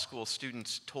older law school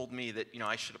students told me that, you know,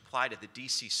 I should apply to the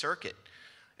DC Circuit.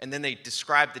 And then they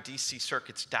described the DC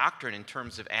Circuit's doctrine in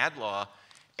terms of ad law.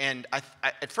 And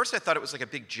at first I thought it was like a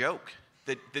big joke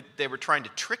that they were trying to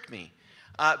trick me.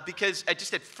 Because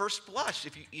just at first blush,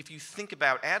 if you think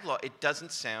about ad law, it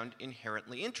doesn't sound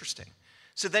inherently interesting.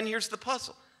 So then here's the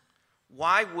puzzle.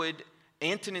 Why would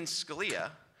Antonin Scalia,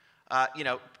 you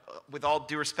know, with all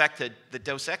due respect to the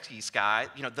Dos Equis guy,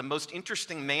 you know, the most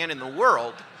interesting man in the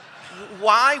world,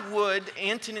 why would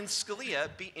Antonin Scalia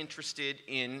be interested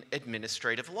in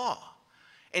administrative law?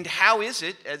 And how is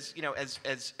it, as you know,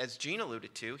 as Gene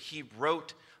alluded to, he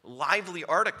wrote lively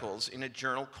articles in a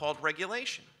journal called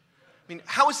Regulation? I mean,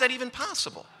 how is that even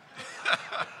possible?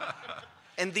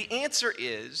 And the answer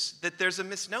is that there's a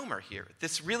misnomer here.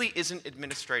 This really isn't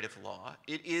administrative law.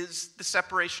 It is the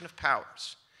separation of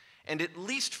powers. And at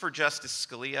least for Justice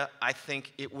Scalia, I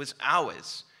think it was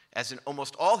ours, as in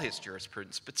almost all his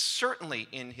jurisprudence, but certainly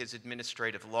in his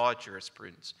administrative law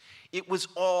jurisprudence. It was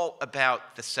all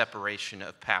about the separation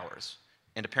of powers,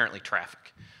 and apparently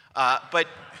traffic.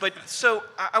 So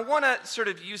I want to sort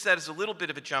of use that as a little bit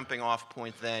of a jumping off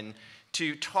point then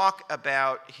to talk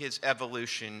about his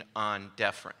evolution on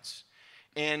deference.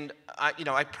 And you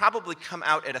know, I probably come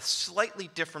out at a slightly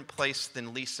different place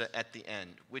than Lisa at the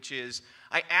end, which is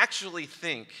I actually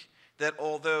think that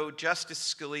although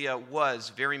Justice Scalia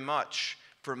was very much,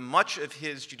 for much of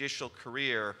his judicial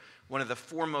career, one of the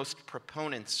foremost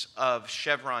proponents of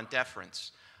Chevron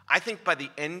deference, I think by the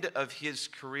end of his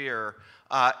career,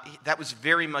 that was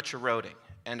very much eroding.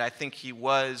 And I think he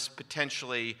was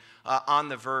potentially on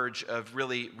the verge of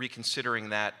really reconsidering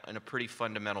that in a pretty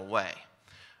fundamental way.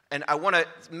 And I want to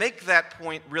make that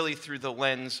point really through the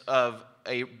lens of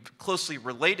a closely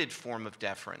related form of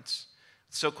deference,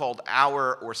 so-called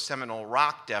Auer or Seminole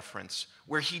Rock deference,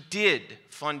 where he did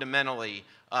fundamentally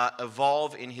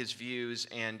evolve in his views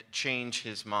and change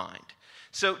his mind.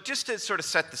 So just to sort of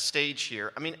set the stage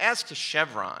here, I mean, as to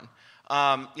Chevron,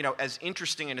 you know, as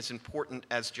interesting and as important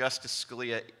as Justice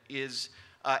Scalia is,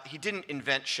 he didn't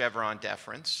invent Chevron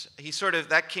deference.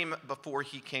 That came before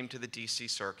he came to the DC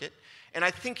Circuit. And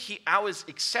I think he always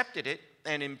accepted it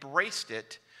and embraced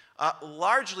it,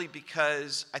 largely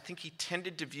because I think he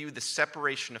tended to view the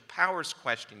separation of powers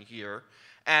question here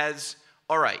as,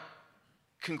 all right,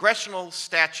 congressional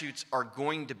statutes are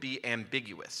going to be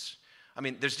ambiguous. I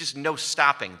mean, there's just no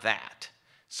stopping that.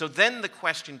 So then the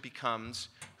question becomes,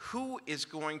 who is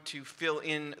going to fill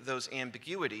in those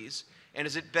ambiguities? And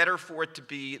is it better for it to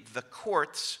be the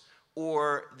courts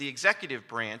or the executive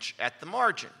branch at the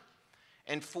margin?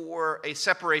 And for a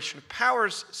separation of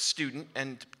powers student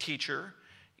and teacher,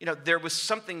 you know, there was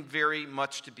something very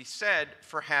much to be said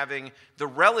for having the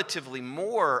relatively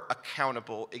more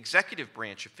accountable executive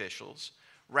branch officials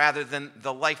rather than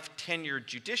the life-tenured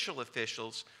judicial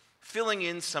officials filling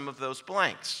in some of those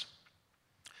blanks.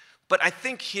 But I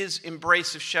think his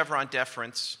embrace of Chevron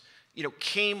deference, you know,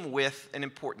 came with an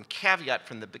important caveat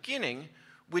from the beginning,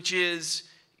 which is,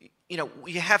 you know,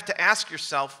 you have to ask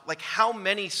yourself, like, how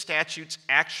many statutes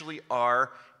actually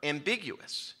are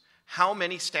ambiguous? how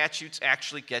many statutes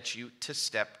actually get you to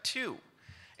step 2?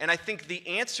 And I think the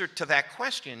answer to that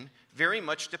question very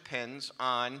much depends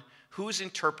on who's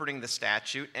interpreting the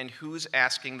statute and who's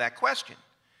asking that question.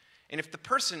 And if the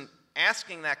person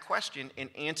asking that question and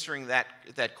answering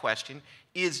that question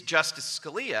is Justice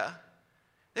Scalia,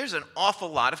 there's an awful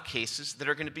lot of cases that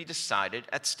are going to be decided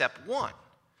at step 1.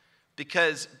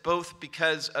 Both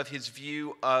because of his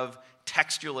view of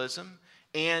textualism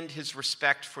and his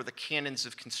respect for the canons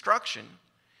of construction,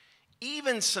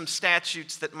 even some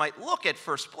statutes that might look at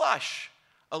first blush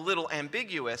a little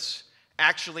ambiguous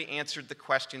actually answered the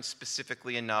question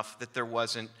specifically enough that there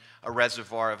wasn't a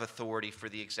reservoir of authority for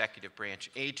the executive branch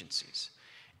agencies.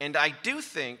 And I do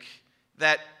think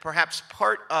that perhaps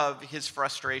part of his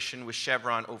frustration with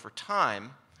Chevron over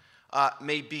time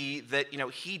may be that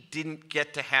he didn't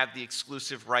get to have the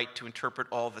exclusive right to interpret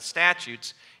all the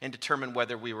statutes and determine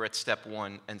whether we were at step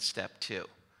 1 and step 2.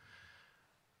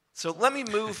 So let me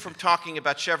move from talking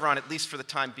about Chevron, at least for the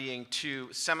time being,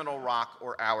 to Seminole Rock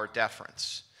or Auer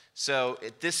deference. So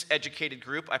at this educated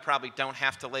group, I probably don't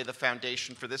have to lay the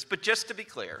foundation for this, but just to be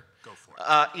clear, Go for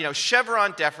it.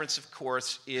 Chevron deference, of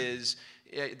course, is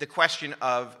the question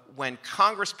of when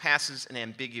Congress passes an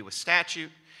ambiguous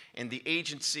statute and the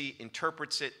agency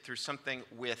interprets it through something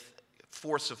with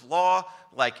force of law,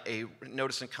 like a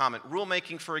notice and comment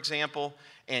rulemaking, for example,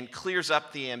 and clears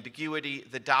up the ambiguity,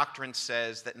 the doctrine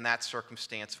says that in that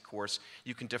circumstance, of course,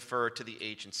 you can defer to the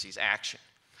agency's action.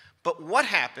 But what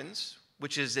happens,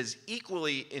 which is as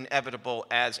equally inevitable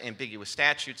as ambiguous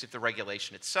statutes if the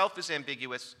regulation itself is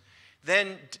ambiguous,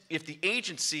 then if the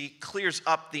agency clears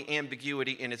up the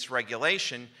ambiguity in its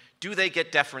regulation, do they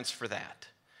get deference for that?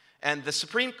 And the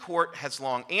Supreme Court has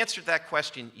long answered that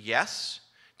question, yes.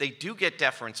 They do get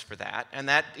deference for that, and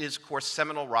that is, of course,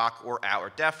 Seminole Rock or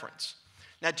Auer deference.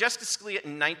 Now, Justice Scalia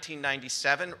in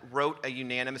 1997 wrote a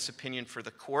unanimous opinion for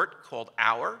the court called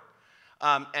Auer,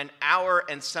 and Auer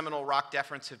and Seminole Rock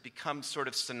deference have become sort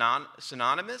of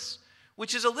synonymous,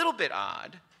 which is a little bit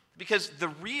odd, because the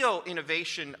real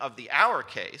innovation of the Auer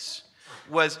case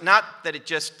was not that it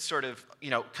just sort of,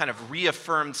 kind of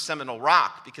reaffirmed Seminole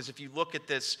Rock, because if you look at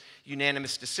this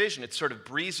unanimous decision, it sort of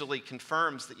breezily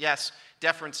confirms that, yes,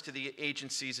 deference to the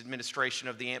agency's administration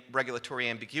of the regulatory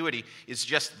ambiguity is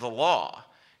just the law.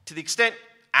 To the extent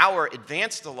Auer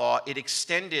advanced the law, it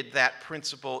extended that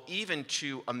principle even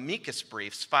to amicus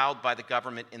briefs filed by the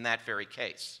government in that very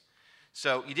case.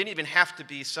 So you didn't even have to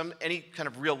be any kind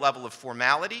of real level of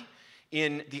formality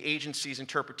in the agency's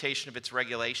interpretation of its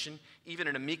regulation. Even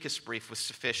an amicus brief was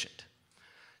sufficient.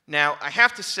 Now, I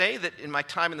have to say that in my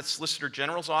time in the Solicitor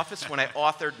General's office, when I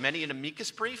authored many an amicus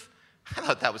brief, I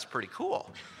thought that was pretty cool.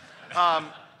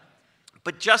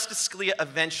 But Justice Scalia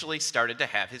eventually started to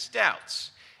have his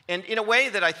doubts. And in a way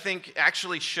that I think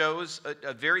actually shows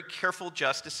a very careful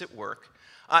justice at work,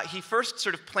 he first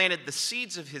sort of planted the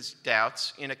seeds of his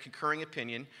doubts in a concurring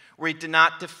opinion where he did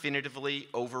not definitively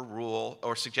overrule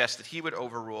or suggest that he would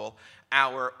overrule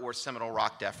Auer or Seminole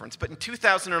Rock deference. But in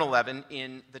 2011,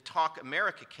 in the Talk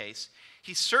America case,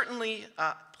 he certainly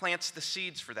plants the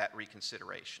seeds for that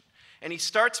reconsideration. And he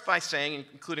starts by saying,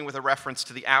 including with a reference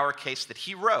to the Auer case that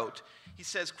he wrote, he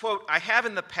says, quote, "I have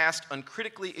in the past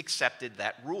uncritically accepted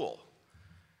that rule."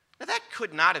 Now, that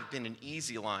could not have been an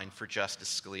easy line for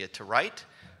Justice Scalia to write,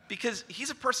 because he's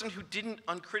a person who didn't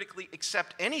uncritically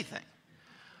accept anything.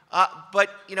 But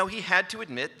he had to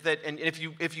admit that, and if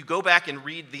you go back and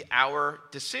read the Auer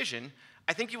decision,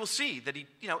 I think you will see that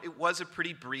it was a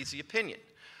pretty breezy opinion.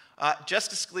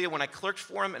 Justice Scalia, when I clerked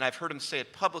for him, and I've heard him say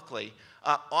it publicly,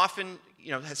 often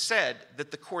has said that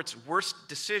the court's worst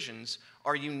decisions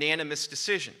are unanimous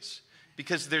decisions,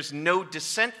 because there's no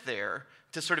dissent there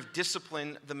to sort of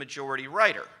discipline the majority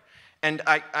writer. And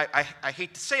I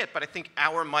hate to say it, but I think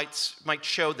Auer might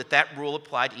show that rule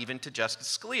applied even to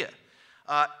Justice Scalia.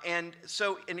 And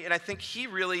I think he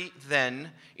really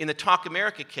then, in the Talk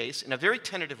America case, in a very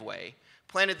tentative way,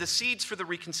 planted the seeds for the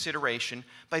reconsideration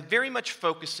by very much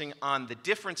focusing on the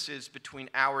differences between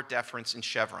Auer deference and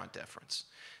Chevron deference.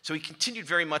 So he continued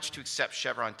very much to accept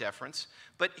Chevron deference,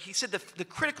 but he said the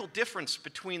critical difference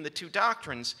between the two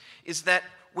doctrines is that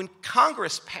when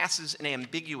Congress passes an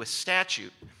ambiguous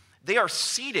statute, they are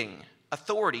ceding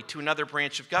authority to another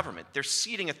branch of government. They're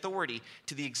ceding authority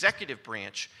to the executive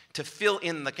branch to fill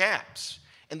in the gaps.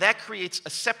 And that creates a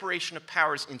separation of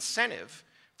powers incentive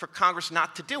for Congress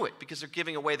not to do it, because they're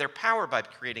giving away their power by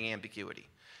creating ambiguity.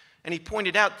 And he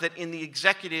pointed out that in the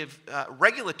executive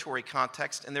regulatory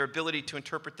context and their ability to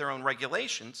interpret their own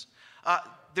regulations,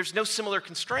 there's no similar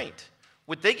constraint.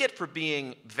 What they get for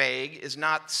being vague is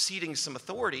not ceding some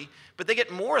authority, but they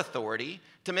get more authority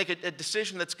to make a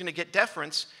decision that's going to get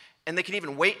deference, And they can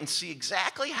even wait and see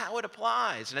exactly how it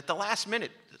applies, and at the last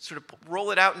minute, sort of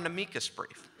roll it out in an amicus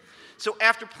brief. So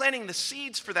after planting the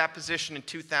seeds for that position in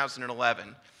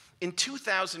 2011, in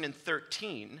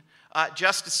 2013,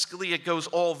 Justice Scalia goes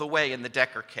all the way in the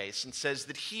Decker case and says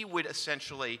that he would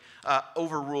essentially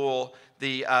overrule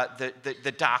the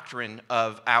doctrine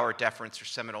of Auer deference or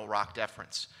Seminole Rock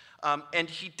deference. And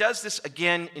he does this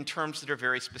again in terms that are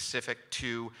very specific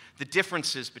to the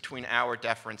differences between Auer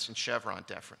deference and Chevron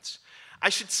deference. I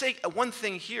should say one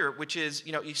thing here, which is,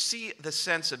 you see the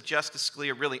sense of Justice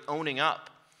Scalia really owning up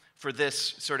for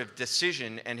this sort of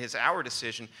decision and his Auer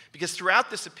decision, because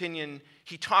throughout this opinion,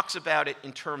 he talks about it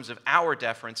in terms of Auer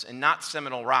deference and not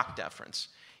Seminole Rock deference,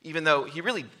 even though he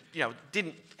really,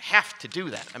 didn't have to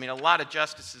do that. I mean, a lot of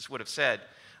justices would have said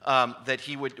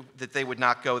that they would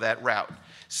not go that route.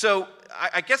 So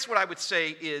I guess what I would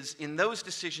say is, in those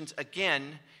decisions,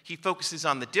 again, he focuses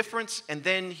on the difference, and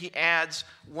then he adds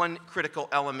one critical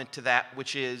element to that,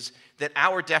 which is that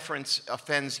Auer deference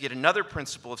offends yet another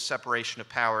principle of separation of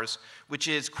powers, which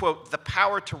is, quote, the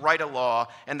power to write a law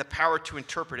and the power to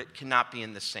interpret it cannot be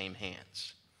in the same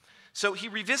hands. So he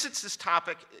revisits this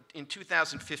topic in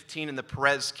 2015 in the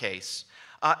Perez case,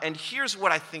 and here's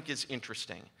what I think is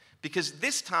interesting. Because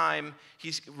this time,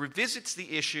 he revisits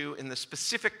the issue in the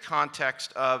specific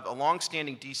context of a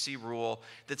longstanding D.C. rule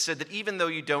that said that even though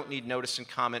you don't need notice and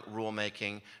comment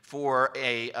rulemaking for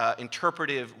a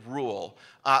interpretive rule,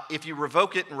 if you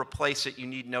revoke it and replace it, you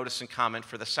need notice and comment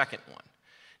for the second one.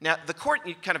 Now, the court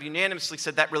kind of unanimously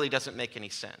said that really doesn't make any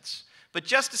sense. But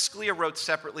Justice Scalia wrote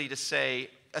separately to say,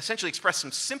 essentially express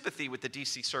some sympathy with the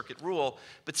D.C. Circuit rule,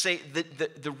 but say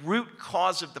that the root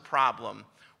cause of the problem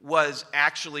was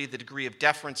actually the degree of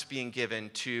deference being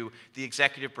given to the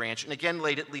executive branch, and again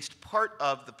laid at least part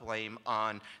of the blame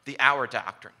on the Auer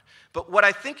doctrine. But what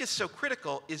I think is so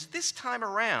critical is this time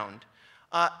around,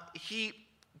 he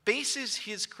bases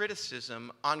his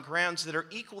criticism on grounds that are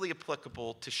equally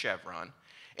applicable to Chevron,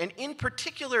 and in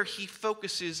particular, he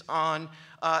focuses on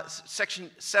Section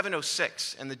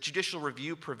 706 and the judicial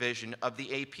review provision of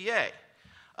the APA.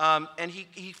 And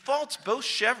he faults both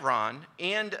Chevron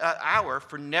and Auer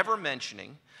for never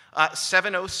mentioning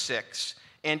 706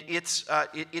 and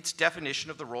its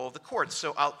definition of the role of the courts.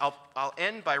 So I'll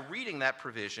end by reading that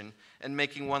provision and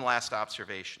making one last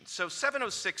observation. So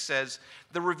 706 says,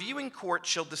 the reviewing court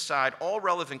shall decide all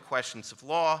relevant questions of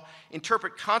law,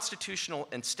 interpret constitutional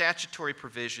and statutory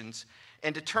provisions,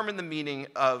 and determine the meaning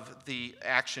of the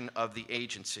action of the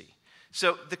agency.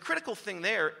 So the critical thing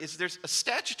there is there's a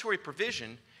statutory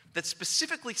provision that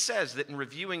specifically says that in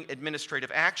reviewing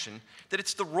administrative action, that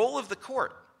it's the role of the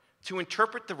court to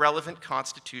interpret the relevant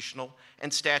constitutional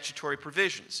and statutory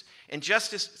provisions. And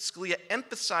Justice Scalia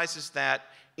emphasizes that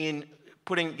in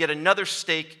putting yet another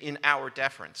stake in Auer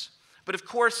deference. But of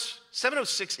course,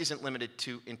 706 isn't limited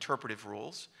to interpretive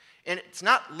rules, and it's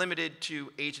not limited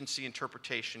to agency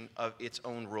interpretation of its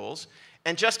own rules.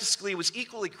 And Justice Scalia was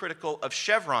equally critical of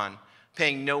Chevron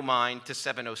paying no mind to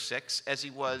 706 as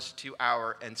he was to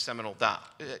Auer and Seminole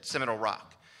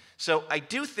Rock. So I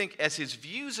do think as his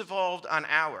views evolved on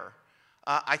Auer,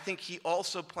 I think he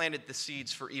also planted the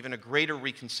seeds for even a greater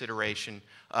reconsideration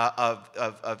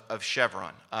of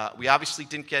Chevron. We obviously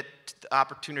didn't get the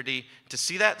opportunity to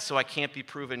see that, so I can't be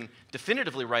proven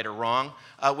definitively right or wrong,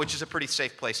 which is a pretty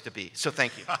safe place to be. So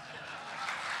thank you.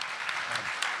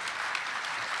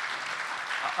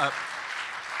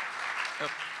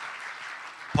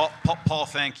 Paul,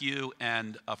 thank you.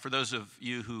 And for those of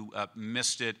you who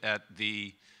missed it at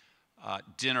the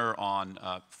dinner on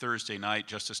Thursday night,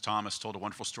 Justice Thomas told a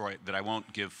wonderful story that I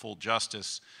won't give full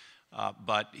justice,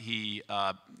 but he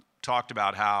talked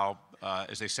about how,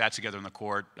 as they sat together in the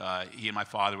court, he and my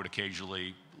father would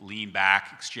occasionally lean back,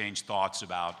 exchange thoughts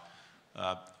about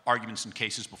arguments and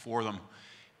cases before them.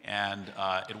 And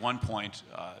at one point,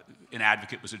 an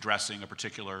advocate was addressing a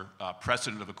particular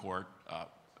precedent of the court,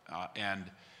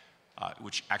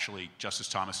 which actually Justice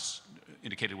Thomas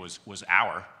indicated was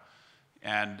Auer.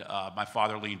 And my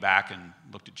father leaned back and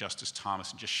looked at Justice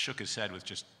Thomas and just shook his head with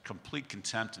just complete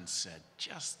contempt and said,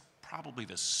 just probably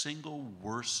the single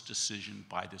worst decision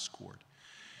by this court.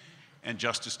 And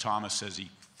Justice Thomas says he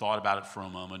thought about it for a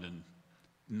moment and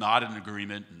nodded in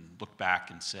agreement and looked back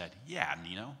and said, yeah,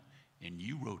 Nino, and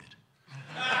you wrote it.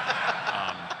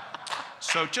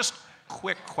 So just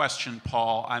quick question,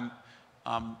 Paul.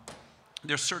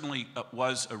 There certainly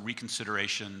was a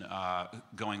reconsideration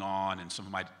going on in some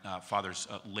of my father's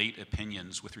late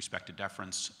opinions with respect to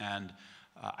deference, and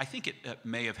I think it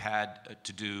may have had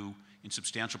to do in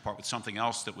substantial part with something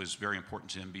else that was very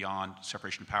important to him beyond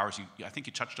separation of powers. I think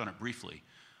you touched on it briefly,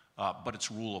 but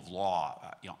it's rule of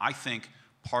law. I think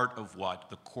part of what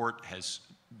the court has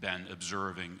been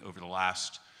observing over the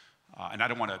last, and I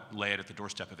don't want to lay it at the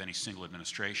doorstep of any single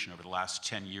administration, over the last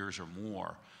 10 years or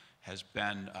more, has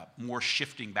been more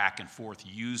shifting back and forth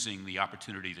using the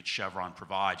opportunity that Chevron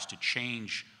provides to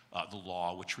change the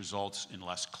law, which results in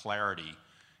less clarity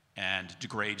and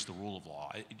degrades the rule of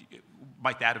law.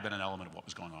 Might that have been an element of what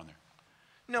was going on there?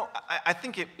 No, I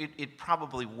think it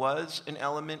probably was an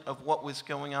element of what was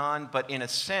going on, but in a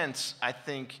sense, I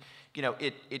think, you know,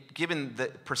 given the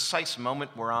precise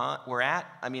moment we're at,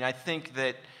 I mean, I think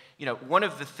that, you know, one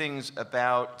of the things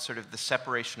about sort of the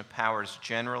separation of powers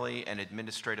generally and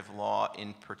administrative law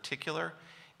in particular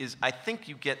is I think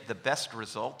you get the best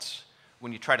results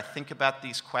when you try to think about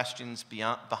these questions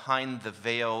behind the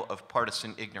veil of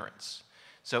partisan ignorance.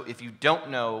 So if you don't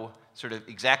know sort of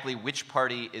exactly which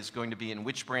party is going to be in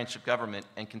which branch of government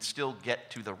and can still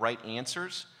get to the right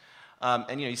answers,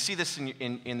 and you know, you see this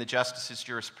in the justice's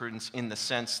jurisprudence in the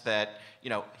sense that,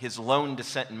 you know, his lone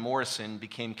dissent in Morrison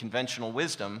became conventional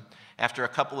wisdom after a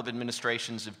couple of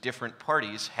administrations of different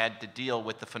parties had to deal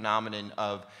with the phenomenon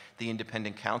of the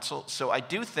independent counsel. So I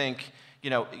do think, you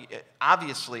know,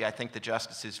 obviously I think the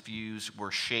justice's views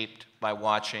were shaped by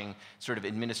watching sort of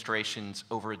administrations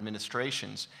over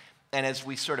administrations. And as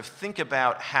we sort of think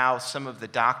about how some of the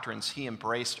doctrines he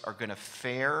embraced are going to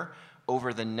fare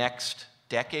over the next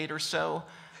decade or so,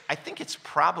 I think it's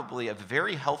probably a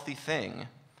very healthy thing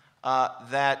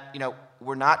that, you know,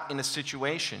 we're not in a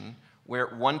situation where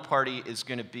one party is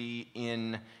going to be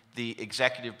in the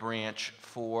executive branch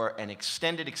for an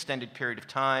extended period of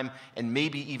time, and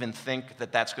maybe even think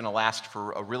that that's going to last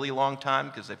for a really long time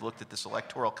because they've looked at this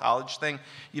electoral college thing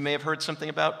you may have heard something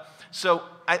about. So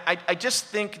I just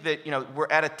think that, you know,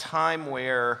 we're at a time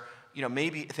where, you know,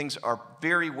 maybe things are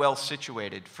very well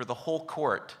situated for the whole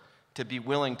court to be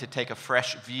willing to take a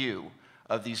fresh view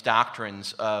of these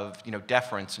doctrines of, you know,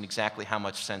 deference and exactly how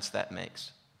much sense that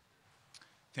makes.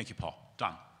 Thank you, Paul.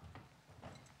 Don.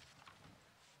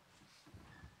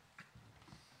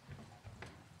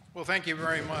 Well, thank you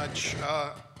very much.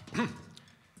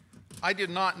 I did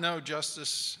not know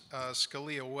Justice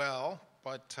Scalia well,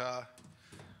 but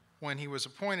when he was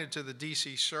appointed to the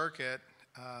D.C. Circuit,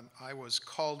 I was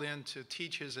called in to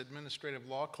teach his administrative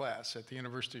law class at the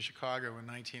University of Chicago in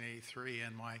 1983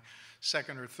 in my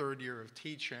second or third year of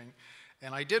teaching.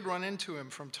 And I did run into him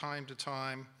from time to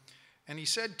time, and he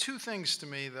said two things to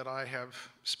me that I have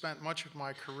spent much of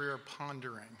my career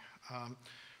pondering.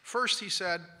 First, he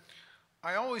said,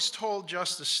 I always told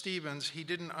Justice Stevens he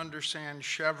didn't understand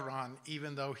Chevron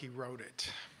even though he wrote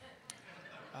it.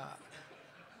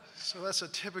 So that's a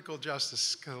typical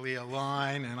Justice Scalia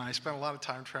line, and I spent a lot of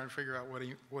time trying to figure out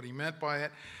what he meant by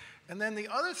it. And then the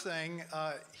other thing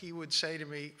he would say to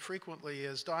me frequently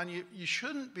is, Don, you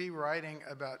shouldn't be writing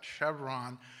about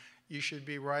Chevron. You should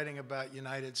be writing about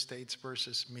United States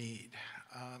versus Meade.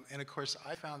 And of course,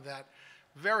 I found that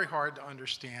very hard to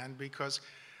understand because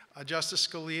Justice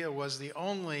Scalia was the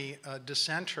only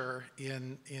dissenter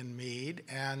in Meade,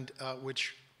 and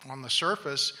which on the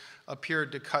surface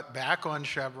appeared to cut back on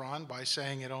Chevron by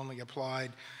saying it only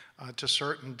applied to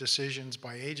certain decisions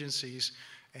by agencies.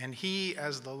 And he,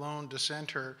 as the lone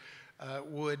dissenter,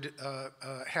 would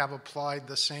have applied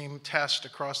the same test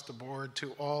across the board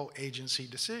to all agency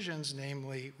decisions,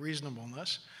 namely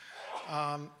reasonableness.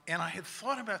 And I had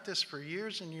thought about this for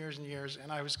years and years and years,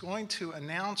 and I was going to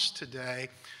announce today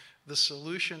the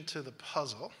solution to the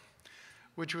puzzle,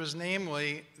 which was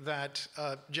namely that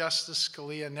Justice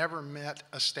Scalia never met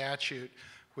a statute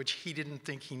which he didn't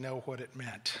think he knew what it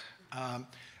meant. And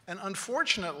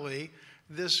unfortunately,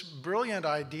 this brilliant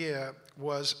idea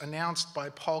was announced by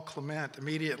Paul Clement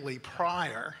immediately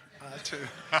prior to.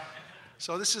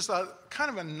 So this is kind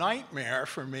of a nightmare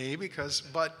for me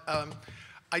but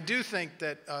I do think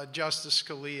that Justice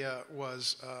Scalia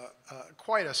was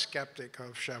quite a skeptic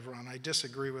of Chevron. I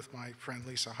disagree with my friend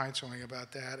Lisa Heinzwing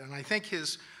about that. And I think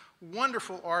his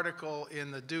wonderful article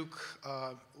in the Duke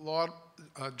Law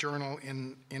Journal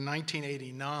in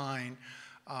 1989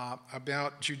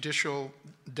 about judicial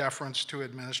deference to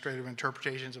administrative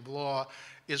interpretations of law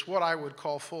is what I would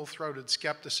call full-throated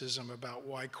skepticism about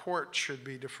why courts should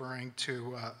be deferring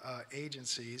to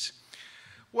agencies.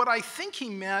 What I think he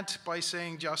meant by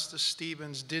saying Justice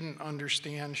Stevens didn't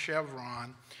understand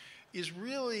Chevron is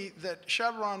really that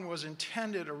Chevron was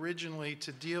intended originally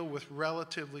to deal with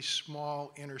relatively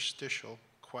small interstitial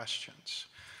questions.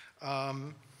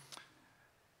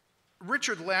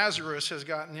 Richard Lazarus has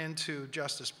gotten into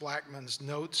Justice Blackmun's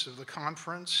notes of the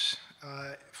conference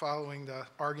following the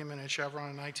argument in Chevron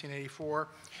in 1984.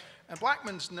 And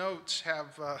Blackmun's notes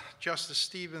have Justice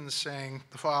Stevens saying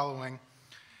the following: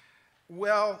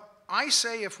 well, I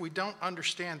say if we don't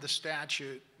understand the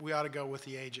statute, we ought to go with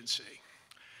the agency.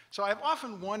 So I've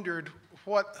often wondered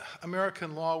what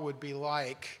American law would be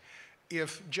like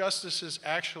if justices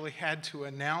actually had to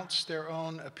announce their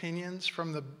own opinions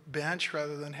from the bench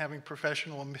rather than having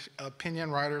professional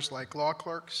opinion writers like law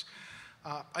clerks.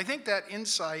 I think that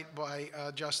insight by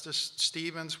Justice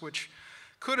Stevens, which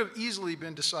could have easily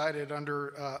been decided under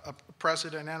a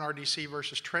precedent, NRDC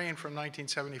versus Train from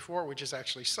 1974, which is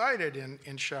actually cited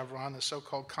in Chevron, the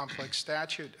so-called complex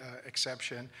statute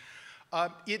exception,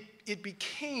 it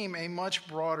became a much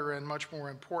broader and much more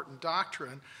important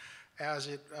doctrine as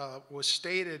it was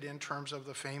stated in terms of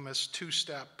the famous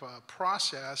two-step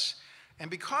process. And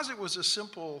because it was a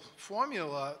simple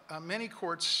formula, many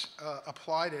courts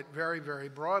applied it very, very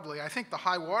broadly. I think the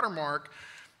high watermark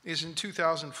is in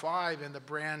 2005 in the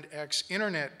Brand X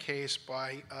Internet case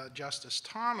by Justice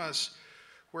Thomas,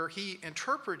 where he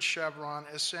interprets Chevron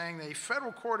as saying the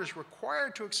federal court is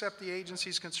required to accept the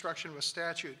agency's construction of a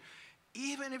statute,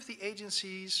 even if the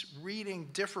agency's reading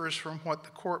differs from what the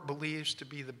court believes to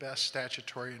be the best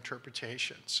statutory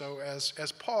interpretation. So as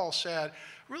Paul said,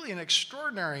 really an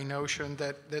extraordinary notion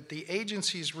that the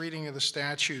agency's reading of the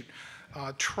statute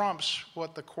trumps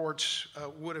what the courts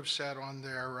would have said on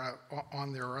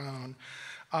their own.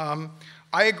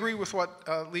 I agree with what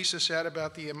Lisa said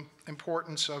about the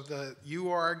importance of the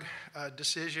UARG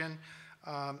decision.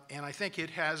 And I think it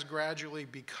has gradually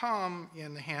become,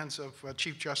 in the hands of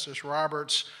Chief Justice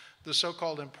Roberts, the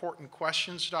so-called important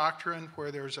questions doctrine, where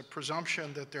there's a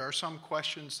presumption that there are some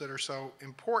questions that are so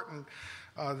important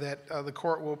that the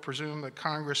court will presume that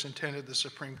Congress intended the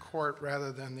Supreme Court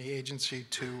rather than the agency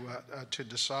to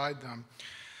decide them.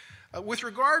 With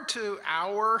regard to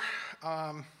Auer,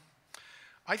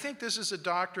 I think this is a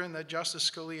doctrine that Justice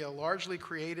Scalia largely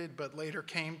created but later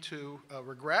came to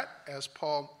regret. As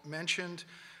Paul mentioned,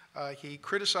 he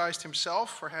criticized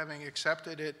himself for having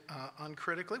accepted it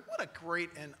uncritically. What a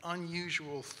great and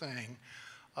unusual thing,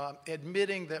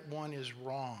 admitting that one is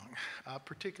wrong,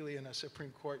 particularly in a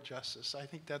Supreme Court justice. I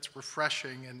think that's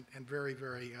refreshing and very,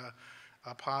 very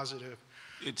positive.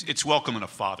 It's welcome in a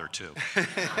father, too.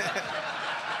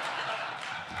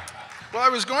 Well, I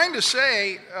was going to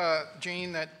say,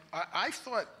 Gene, that I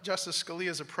thought Justice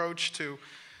Scalia's approach to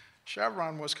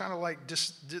Chevron was kind of like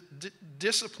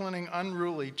disciplining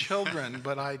unruly children,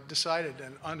 but I decided,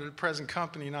 under the present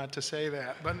company, not to say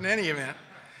that. But in any event,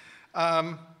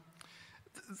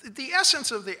 the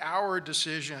essence of the Auer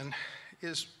decision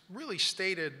is really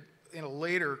stated in a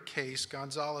later case,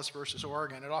 Gonzalez versus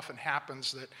Oregon. It often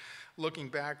happens that, looking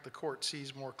back, the court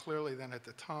sees more clearly than at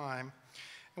the time.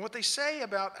 And what they say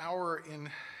about Auer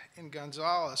in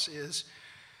Gonzalez is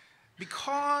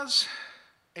because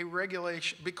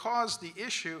the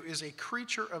issue is a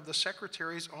creature of the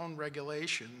Secretary's own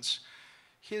regulations,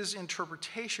 his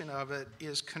interpretation of it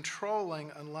is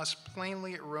controlling unless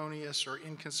plainly erroneous or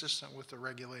inconsistent with the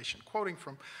regulation. Quoting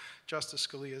from Justice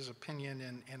Scalia's opinion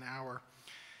in Auer.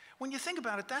 When you think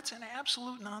about it, that's an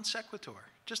absolute non sequitur.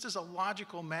 Just as a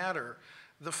logical matter,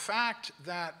 the fact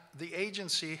that the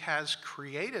agency has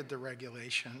created the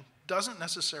regulation doesn't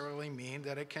necessarily mean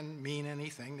that it can mean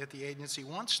anything that the agency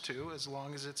wants to, as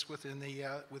long as it's within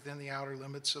the outer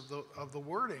limits of the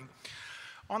wording.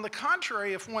 On the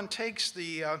contrary, if one takes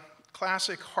the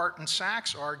classic Hart and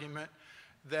Sachs argument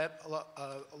that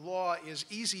law is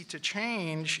easy to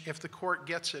change if the court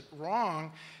gets it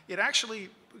wrong, it actually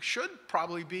should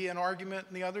probably be an argument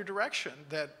in the other direction,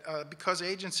 that because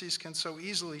agencies can so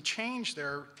easily change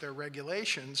their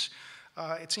regulations,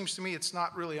 it seems to me it's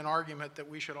not really an argument that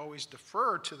we should always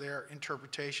defer to their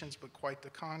interpretations, but quite the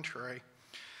contrary.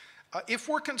 If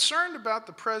we're concerned about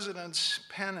the president's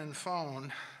pen and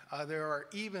phone, there are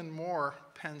even more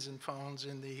pens and phones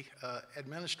in the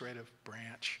administrative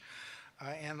branch.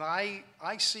 And I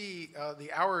see the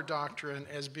Auer doctrine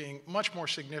as being much more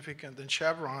significant than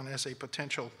Chevron as a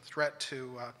potential threat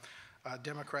to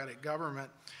democratic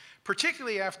government,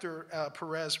 particularly after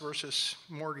Perez versus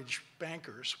Mortgage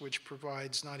Bankers, which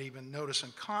provides not even notice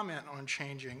and comment on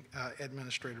changing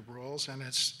administrative rules. And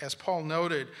as Paul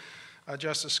noted,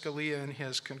 Justice Scalia in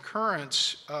his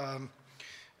concurrence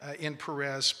in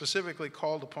Perez specifically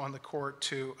called upon the court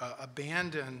to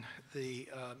abandon the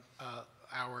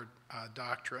Auer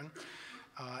doctrine,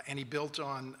 and he built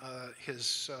on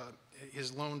his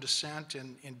lone dissent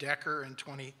in Decker in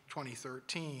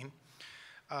 2013.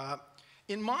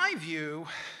 In my view,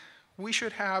 we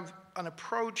should have an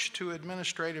approach to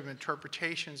administrative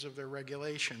interpretations of their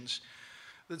regulations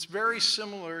that's very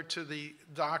similar to the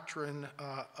doctrine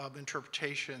of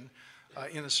interpretation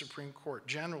in the Supreme Court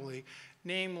generally,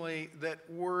 namely that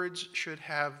words should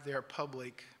have their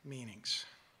public meanings.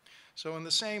 So in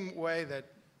the same way that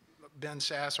Ben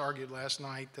Sass argued last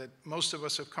night that most of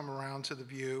us have come around to the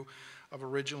view of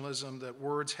originalism, that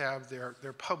words have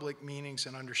their public meanings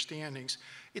and understandings,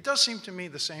 it does seem to me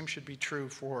the same should be true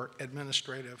for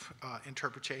administrative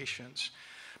interpretations.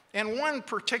 And one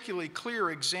particularly clear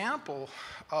example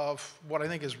of what I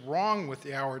think is wrong with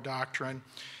the Auer doctrine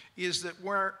is that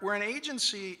where an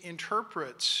agency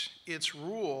interprets its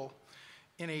rule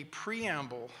in a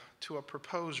preamble to a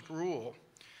proposed rule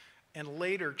and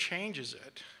later changes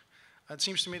it, it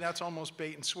seems to me that's almost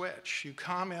bait and switch. You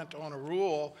comment on a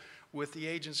rule with the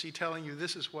agency telling you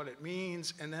this is what it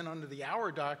means, and then under the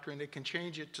Auer doctrine, it can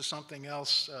change it to something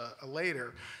else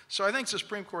later. So I think the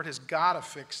Supreme Court has got to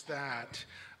fix that.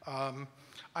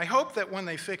 I hope that when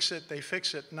they fix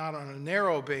it not on a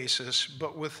narrow basis,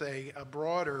 but with a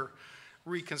broader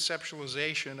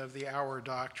reconceptualization of the Auer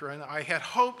doctrine. I had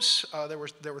hopes.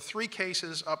 There were 3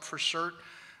 cases up for cert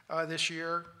this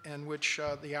year in which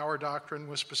the Auer doctrine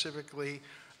was specifically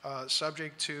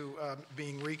subject to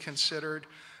being reconsidered.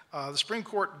 The Supreme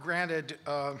Court granted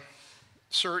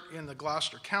cert in the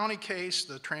Gloucester County case,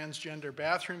 the transgender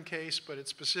bathroom case, but it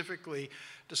specifically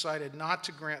decided not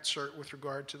to grant cert with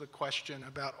regard to the question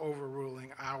about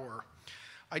overruling Auer.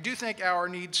 I do think Auer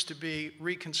needs to be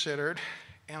reconsidered,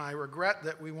 and I regret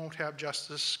that we won't have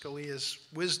Justice Scalia's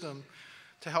wisdom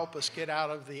to help us get out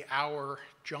of the Auer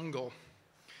jungle.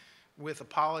 With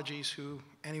apologies to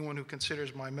anyone who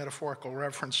considers my metaphorical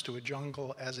reference to a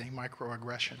jungle as a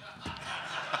microaggression.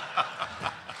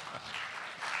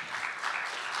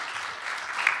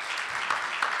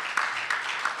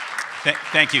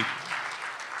 Thank you.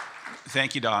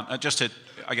 Thank you, Don. Just to,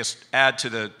 I guess, add to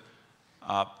the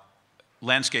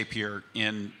landscape here,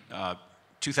 in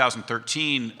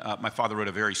 2013, my father wrote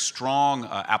a very strong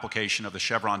application of the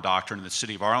Chevron doctrine in the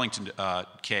City of Arlington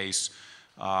case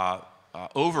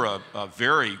over a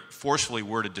very forcefully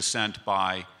worded dissent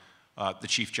by the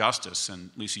Chief Justice. And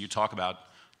Lisa, you talk about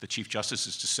the Chief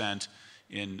Justice's dissent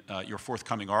in your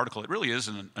forthcoming article. It really is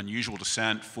an unusual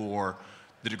dissent for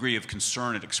the degree of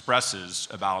concern it expresses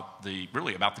about the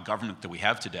government that we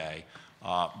have today.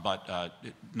 But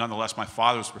nonetheless, my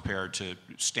father was prepared to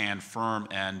stand firm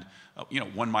and,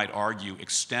 one might argue,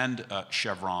 extend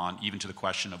Chevron even to the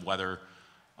question of whether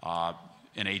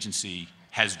an agency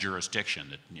has jurisdiction.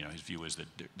 That, his view is that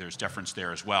there's deference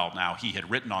there as well. Now, he had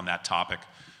written on that topic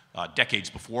decades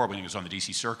before when he was on the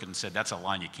D.C. Circuit and said, that's a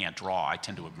line you can't draw. I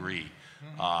tend to agree.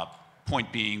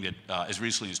 Point being that as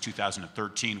recently as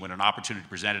 2013, when an opportunity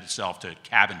presented itself to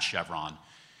cabin Chevron,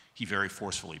 he very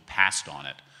forcefully passed on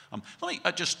it. Let me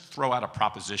just throw out a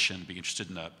proposition, be interested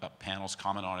in a panel's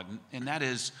comment on it, and that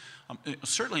is, it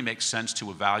certainly makes sense to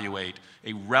evaluate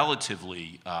a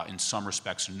relatively, in some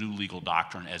respects, new legal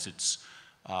doctrine as it's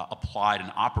applied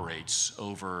and operates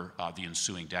over the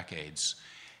ensuing decades.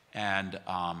 And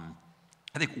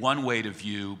I think one way to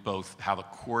view both how the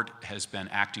court has been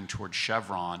acting towards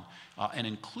Chevron and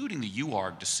including the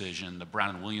UARG decision, the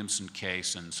Brown and Williamson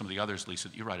case, and some of the others, Lisa,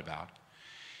 that you write about,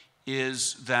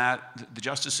 is that the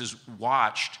justices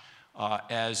watched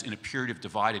as in a period of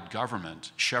divided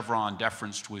government, Chevron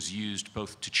deference was used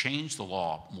both to change the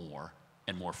law more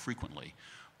and more frequently,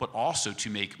 but also to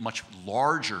make much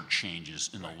larger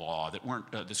changes in the law that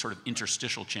weren't the sort of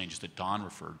interstitial changes that Don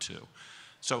referred to.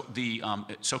 So the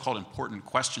so-called important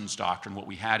questions doctrine, what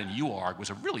we had in UARG,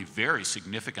 was a really very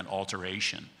significant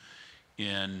alteration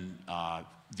in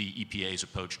the EPA's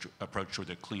approach toward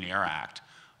the Clean Air Act.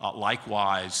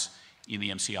 Likewise, in the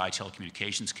MCI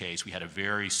telecommunications case, we had a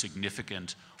very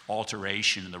significant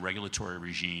alteration in the regulatory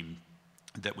regime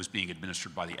that was being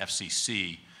administered by the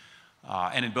FCC.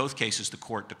 And in both cases, the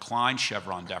court declined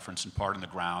Chevron deference in part on the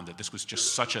ground that this was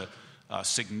just such a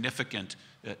significant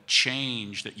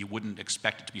change that you wouldn't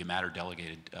expect it to be a matter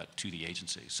delegated to the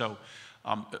agency. So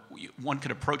one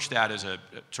could approach that as a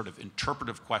sort of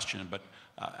interpretive question, but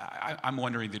I'm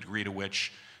wondering the degree to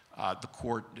which the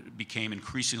court became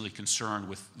increasingly concerned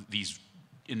with these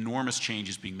enormous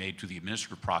changes being made to the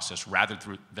administrative process rather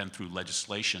than through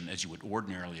legislation, as you would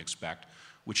ordinarily expect,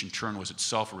 which in turn was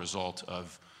itself a result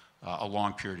of a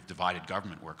long period of divided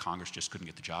government where Congress just couldn't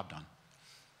get the job done.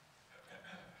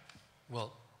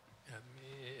 Well,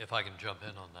 if I can jump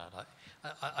in on that,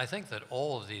 I think that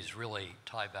all of these really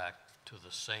tie back to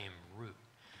the same root.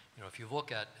 If you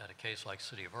look at a case like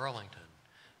City of Arlington,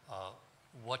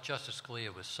 what Justice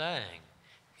Scalia was saying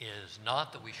is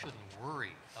not that we shouldn't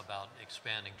worry about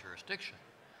expanding jurisdiction,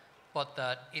 but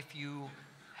that if you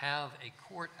have a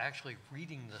court actually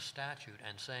reading the statute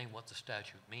and saying what the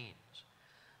statute means,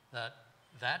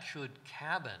 that should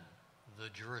cabin the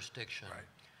jurisdiction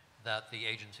that the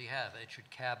agency have. It should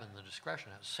cabin the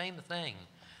discretion. Same thing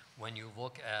when you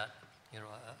look at,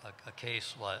 a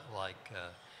case like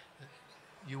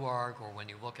UARG, or when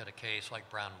you look at a case like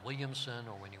Brown-Williamson,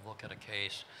 or when you look at a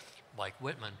case like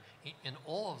Whitman, in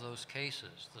all of those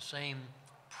cases, the same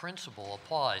principle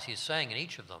applies. He's saying in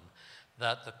each of them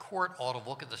that the court ought to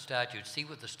look at the statute, see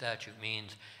what the statute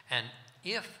means, and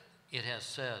if it has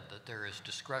said that there is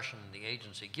discretion in the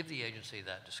agency, give the agency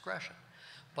that discretion.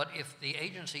 But if the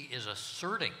agency is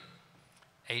asserting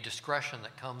a discretion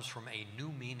that comes from a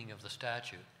new meaning of the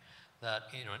statute, that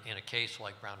in a case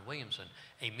like Brown-Williamson,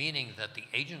 a meaning that the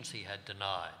agency had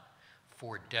denied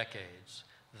for decades,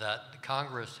 that the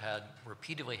Congress had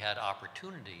repeatedly had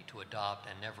opportunity to adopt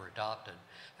and never adopted,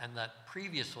 and that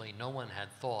previously no one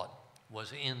had thought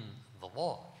was in the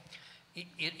law.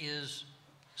 It is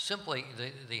simply,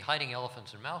 the hiding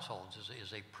elephants in mouse holes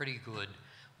is a pretty good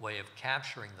way of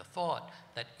capturing the thought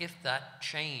that if that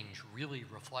change really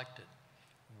reflected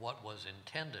what was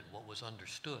intended, what was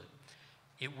understood,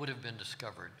 it would have been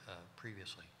discovered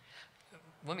previously.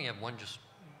 Let me have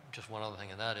just one other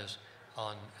thing, and that is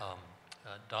on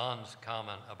Don's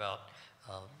comment about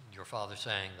your father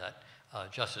saying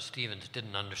that Justice Stevens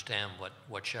didn't understand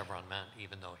what Chevron meant,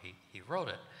 even though he wrote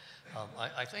it.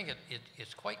 I think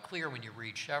it's quite clear when you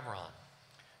read Chevron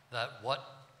that what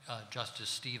Justice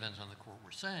Stevens and the court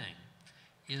were saying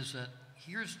is that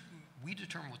we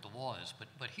determine what the law is,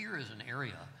 but here is an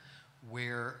area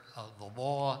where the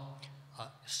law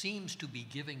seems to be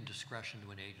giving discretion to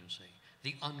an agency.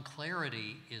 The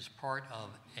unclarity is part of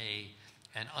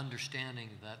an understanding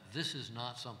that this is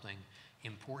not something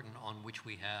important on which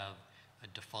we have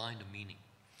defined a meaning.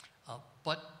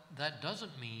 But that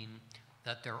doesn't mean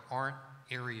that there aren't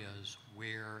areas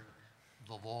where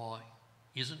the law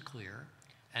isn't clear,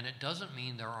 and it doesn't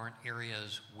mean there aren't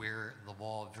areas where the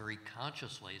law very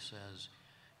consciously says,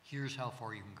 here's how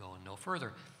far you can go and no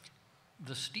further.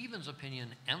 The Stevens opinion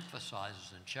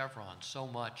emphasizes in Chevron so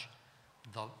much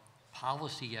the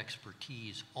policy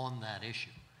expertise on that issue,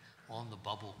 on the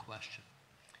bubble question,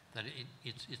 that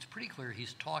it's pretty clear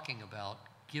he's talking about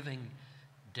giving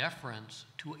deference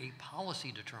to a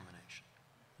policy determination,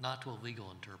 not to a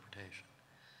legal interpretation.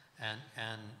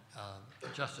 And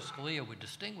Justice Scalia would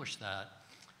distinguish that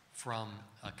from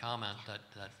a comment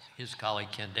that his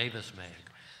colleague Ken Davis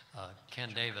made. Ken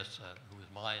Davis, who was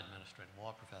my administrative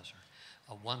law professor,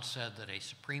 once said that a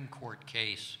Supreme Court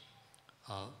case,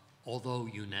 although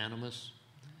unanimous,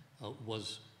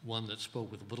 was one that spoke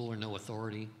with little or no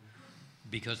authority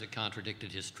because it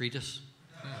contradicted his treatise.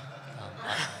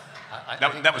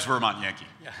 That was Vermont Yankee.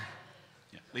 Yeah.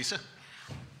 Yeah. Lisa?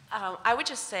 I would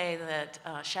just say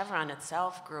that Chevron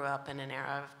itself grew up in an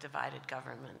era of divided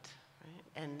government,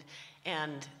 right?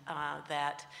 And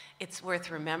that it's worth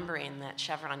remembering that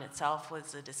Chevron itself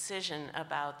was a decision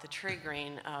about the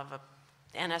triggering of a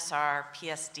NSR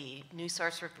PSD, New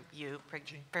Source Review,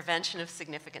 Prevention of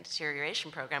Significant Deterioration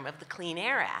Program of the Clean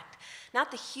Air Act.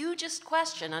 Not the hugest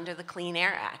question under the Clean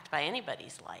Air Act by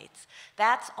anybody's lights.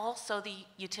 That's also the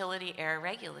Utility Air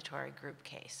Regulatory Group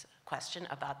case, question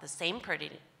about the same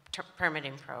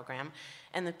permitting program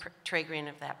and the triggering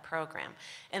of that program.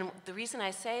 And the reason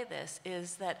I say this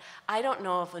is that I don't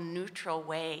know of a neutral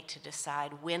way to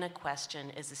decide when a question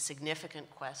is a significant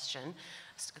question,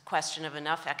 a question of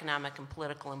enough economic and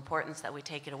political importance that we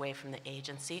take it away from the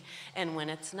agency, and when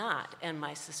it's not. And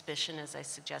my suspicion, as I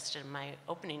suggested in my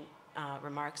opening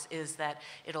remarks, is that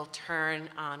it'll turn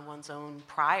on one's own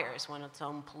priors, one's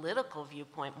own political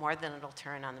viewpoint, more than it'll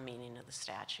turn on the meaning of the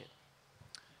statute.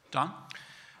 Don?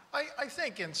 I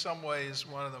think in some ways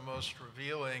one of the most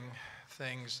revealing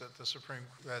things that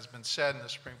has been said in the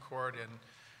Supreme Court in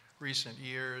recent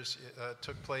years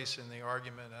took place in the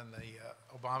argument in the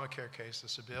Obamacare case, the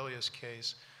Sebelius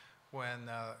case, when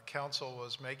counsel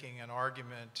was making an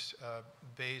argument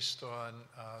based on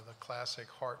the classic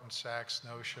Hart and Sachs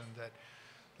notion that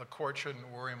the court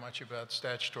shouldn't worry much about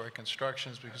statutory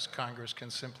constructions because Congress can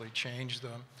simply change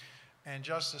them. And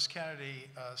Justice Kennedy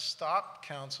stopped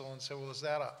counsel and said, well, is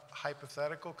that a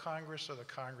hypothetical Congress or the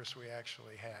Congress we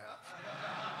actually have?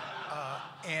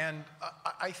 And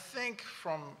I think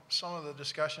from some of the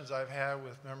discussions I've had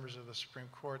with members of the Supreme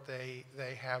Court, they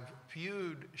have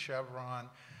viewed Chevron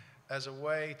as a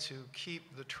way to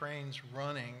keep the trains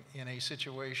running in a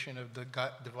situation of the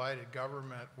divided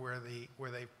government where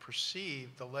they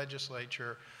perceive the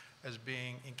legislature as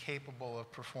being incapable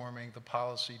of performing the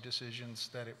policy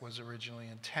decisions that it was originally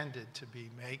intended to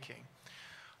be making.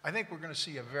 I think we're going to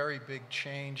see a very big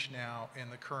change now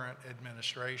in the current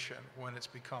administration when it's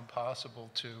become possible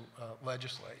to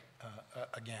legislate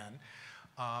again.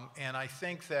 And I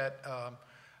think that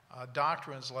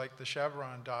doctrines like the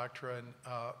Chevron doctrine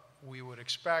we would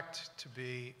expect to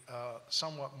be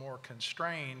somewhat more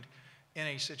constrained in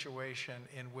a situation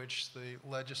in which the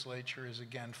legislature is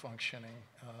again functioning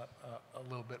a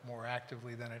little bit more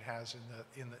actively than it has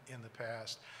in the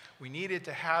past. We needed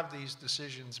to have these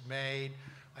decisions made.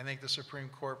 I think the Supreme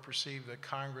Court perceived that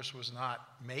Congress was not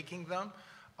making them,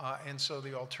 and so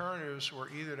the alternatives were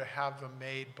either to have them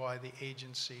made by the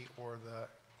agency or the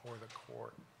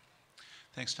court.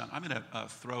 Thanks, Don. I'm going to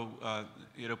throw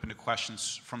it open to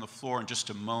questions from the floor in just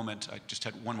a moment. I just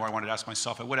had one more I wanted to ask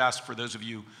myself. I would ask for those of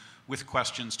you with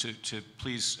questions to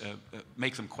please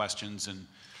make them questions. And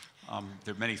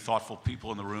there are many thoughtful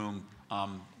people in the room,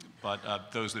 but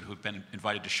those that have been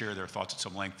invited to share their thoughts at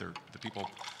some length are the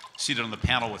people seated on the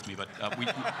panel with me. But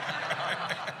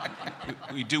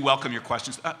we do welcome your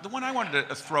questions. The one I wanted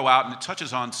to throw out, and it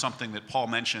touches on something that Paul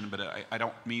mentioned, but I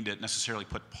don't mean to necessarily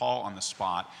put Paul on the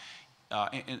spot,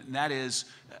 and that is,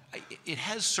 it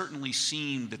has certainly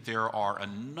seemed that there are a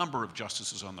number of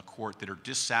justices on the court that are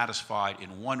dissatisfied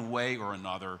in one way or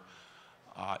another,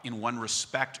 in one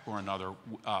respect or another,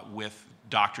 with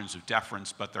doctrines of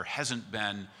deference, but there hasn't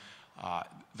been,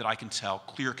 that I can tell,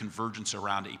 clear convergence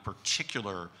around a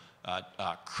particular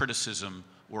criticism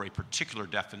or a particular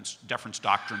deference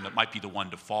doctrine that might be the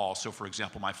one to fall. So, for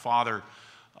example, my father,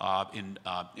 in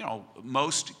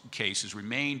most cases,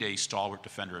 remained a stalwart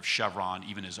defender of Chevron,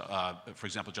 even as, for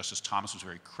example, Justice Thomas was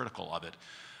very critical of it.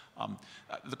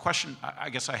 The question I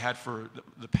guess I had for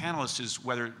the panelists is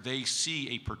whether they see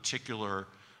a particular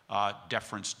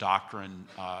deference doctrine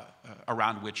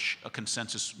around which a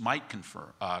consensus might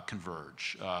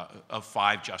converge of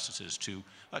 5 justices to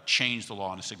change the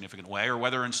law in a significant way, or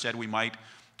whether instead we might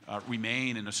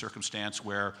remain in a circumstance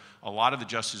where a lot of the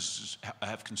justices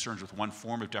have concerns with one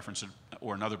form of deference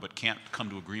or another, but can't come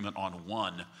to agreement on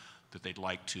one that they'd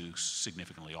like to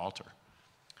significantly alter.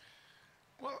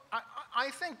 Well, I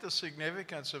think the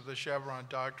significance of the Chevron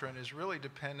doctrine is really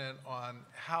dependent on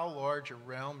how large a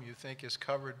realm you think is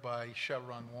covered by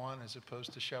Chevron 1 as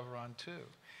opposed to Chevron 2.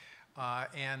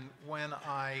 And when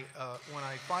I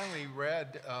finally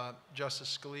read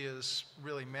Justice Scalia's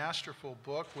really masterful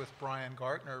book with Brian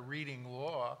Gartner, Reading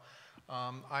Law,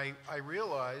 I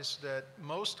realized that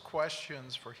most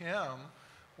questions for him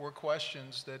were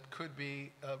questions that could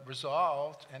be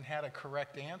resolved and had a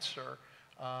correct answer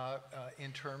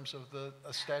in terms of the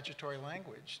statutory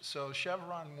language. So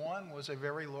Chevron 1 was a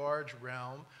very large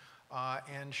realm,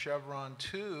 and Chevron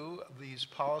 2, these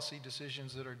policy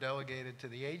decisions that are delegated to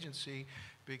the agency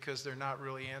because they're not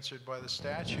really answered by the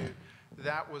statute,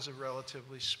 that was a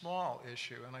relatively small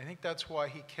issue. And I think that's why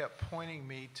he kept pointing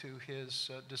me to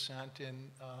his dissent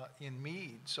in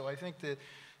Meade. So I think that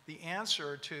the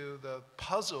answer to the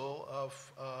puzzle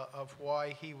of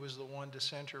why he was the one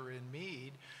dissenter in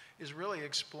Meade is really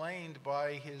explained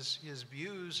by his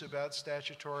views about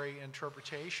statutory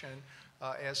interpretation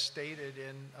as stated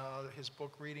in his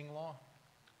book, Reading Law.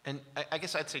 And I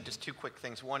guess I'd say just 2 quick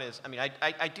things. One is, I mean,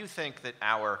 I do think that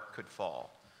our could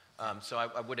fall. So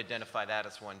I would identify that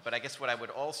as one. But I guess what I would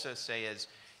also say is,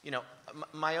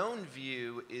 my own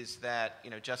view is that,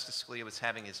 Justice Scalia was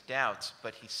having his doubts,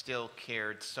 but he still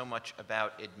cared so much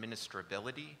about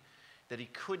administrability that he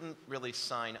couldn't really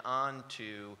sign on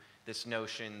to this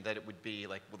notion that it would be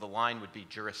like, well, the line would be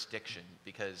jurisdiction,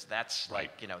 because that's right.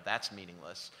 That's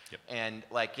meaningless. Yep. And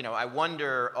I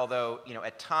wonder, although,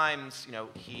 at times,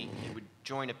 he would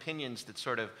join opinions that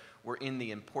sort of were in the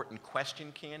important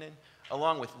question canon.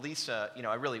 Along with Lisa,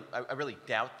 I really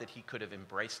doubt that he could have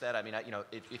embraced that. I mean,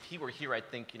 if he were here, I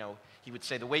think, he would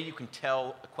say the way you can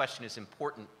tell a question is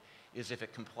important is if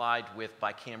it complied with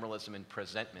bicameralism and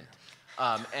presentment.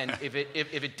 And if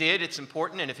it did, it's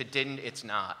important, and if it didn't, it's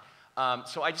not.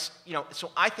 So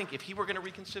I think if he were going to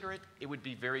reconsider it, it would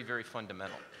be very, very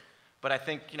fundamental. But I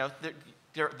think,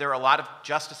 there are a lot of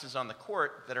justices on the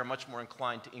court that are much more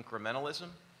inclined to incrementalism.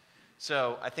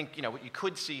 So I think, what you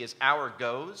could see is our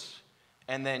goes,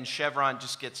 and then Chevron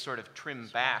just gets sort of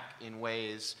trimmed back in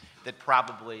ways that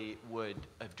probably would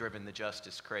have driven the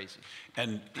justice crazy.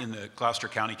 And in the Gloucester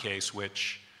County case,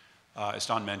 which, as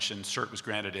Don mentioned, cert was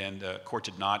granted in, the court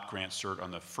did not grant cert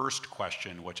on the first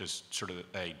question, which is sort of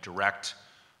a direct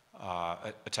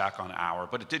attack on our,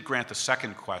 but it did grant the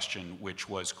second question, which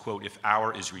was, quote, if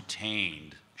our is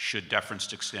retained, should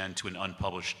deference extend to an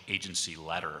unpublished agency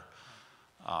letter?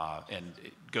 And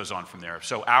it goes on from there.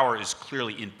 So our is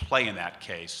clearly in play in that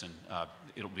case, and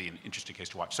it'll be an interesting case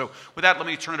to watch. So with that, let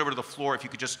me turn it over to the floor. If you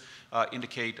could just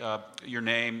indicate your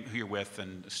name, who you're with,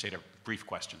 and state a brief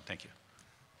question. Thank you.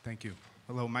 Thank you.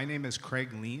 Hello, my name is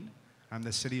Craig Lean. I'm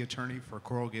the city attorney for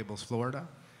Coral Gables, Florida.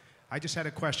 I just had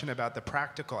a question about the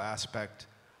practical aspect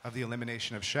of the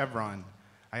elimination of Chevron.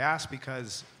 I ask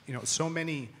because, so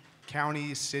many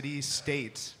counties, cities,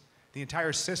 states, the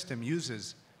entire system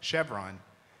uses Chevron.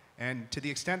 And to the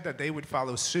extent that they would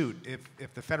follow suit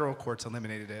if the federal courts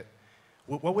eliminated it,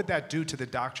 what would that do to the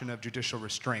doctrine of judicial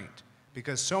restraint?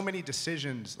 Because so many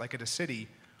decisions, like at a city,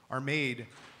 are made,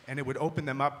 and it would open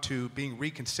them up to being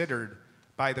reconsidered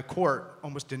by the court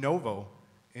almost de novo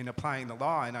in applying the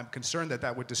law, and I'm concerned that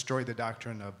that would destroy the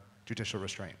doctrine of judicial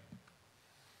restraint.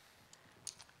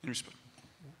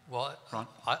 Well, Ron?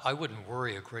 I wouldn't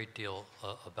worry a great deal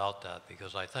about that,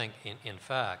 because I think, in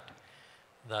fact,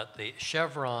 that the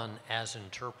Chevron as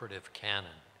interpretive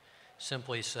canon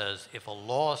simply says if a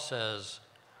law says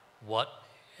what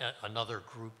another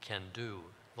group can do,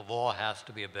 the law has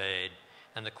to be obeyed,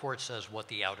 and the court says what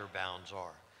the outer bounds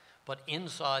are. But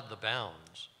inside the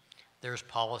bounds, there's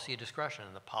policy discretion,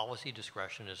 and the policy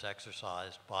discretion is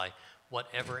exercised by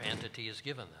whatever entity is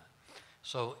given that.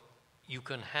 So you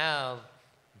can have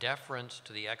deference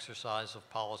to the exercise of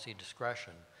policy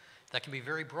discretion that can be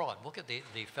very broad. Look at the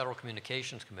Federal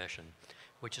Communications Commission,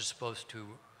 which is supposed to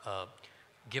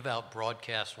give out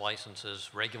broadcast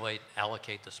licenses, regulate,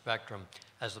 allocate the spectrum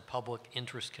as the public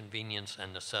interest, convenience,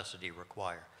 and necessity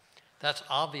require. That's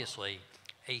obviously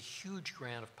a huge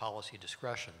grant of policy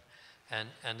discretion.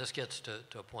 And this gets to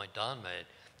a point Don made.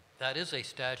 That is a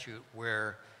statute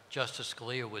where Justice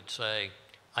Scalia would say,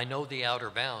 I know the outer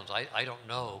bounds. I don't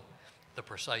know the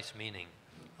precise meaning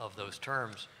of those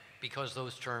terms, because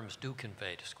those terms do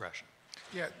convey discretion.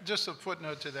 Yeah, just a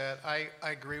footnote to that. I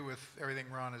agree with everything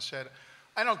Ron has said.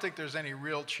 I don't think there's any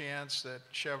real chance that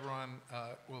Chevron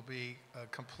will be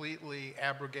completely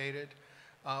abrogated.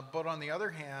 But on the other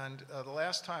hand, the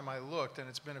last time I looked, and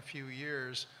it's been a few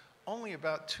years, only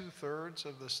about 2/3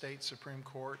 of the state Supreme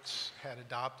Courts had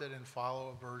adopted and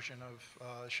follow a version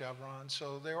of Chevron.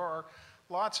 So there are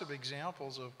lots of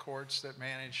examples of courts that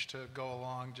manage to go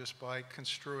along just by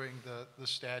construing the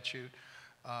statute.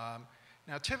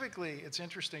 Now, typically, it's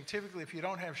interesting, typically if you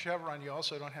don't have Chevron, you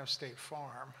also don't have State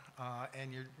Farm,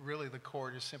 and the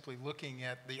court is simply looking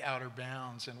at the outer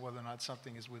bounds and whether or not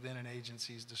something is within an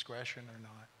agency's discretion or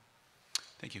not.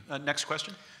 Thank you. Next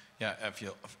question. Yeah,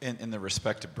 in the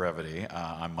respect of brevity,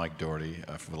 I'm Mike Doherty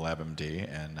from the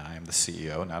LabMD, and I am the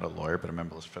CEO, not a lawyer, but a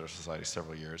member of the Federalist Society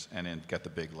several years, and got the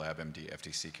big LabMD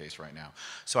FTC case right now.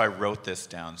 So I wrote this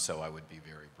down so I would be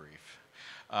very brief.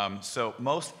 So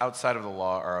most outside of the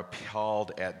law are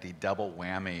appalled at the double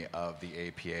whammy of the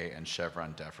APA and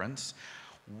Chevron deference.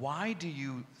 Why do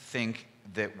you think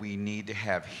that we need to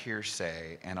have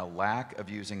hearsay and a lack of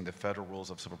using the federal rules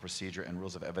of civil procedure and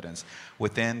rules of evidence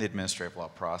within the administrative law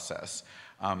process?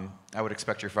 I would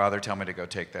expect your father to tell me to go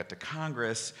take that to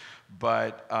Congress,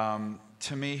 but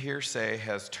to me, hearsay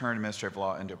has turned administrative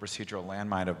law into a procedural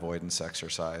landmine avoidance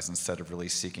exercise instead of really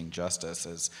seeking justice,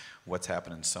 as what's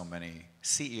happened in so many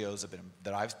CEOs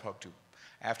that I've spoken to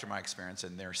after my experience,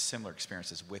 and their similar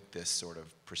experiences with this sort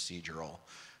of procedural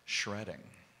shredding.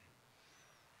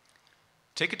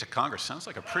 Take it to Congress. Sounds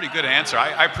like a pretty good answer.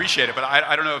 I appreciate it, but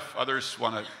I don't know if others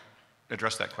want to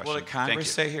address that question. Well, did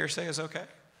Congress say hearsay is okay?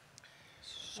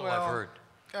 So I've heard.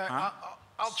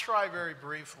 I'll try very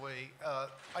briefly.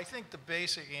 I think the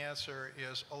basic answer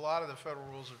is a lot of the federal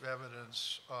rules of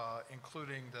evidence,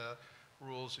 including the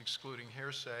rules excluding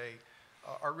hearsay,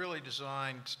 are really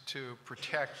designed to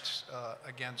protect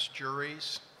against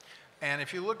juries. And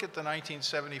if you look at the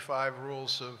 1975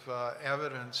 rules of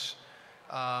evidence,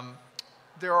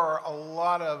 there are a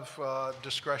lot of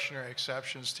discretionary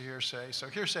exceptions to hearsay. So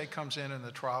hearsay comes in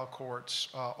the trial courts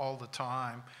all the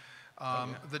time.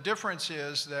 The difference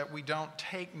is that we don't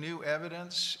take new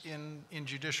evidence in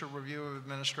judicial review of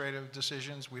administrative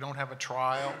decisions. We don't have a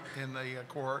trial in the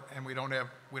court, and we don't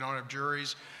have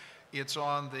juries. It's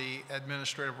on the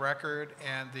administrative record,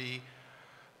 and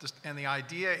the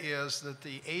idea is that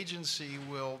the agency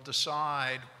will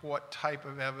decide what type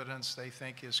of evidence they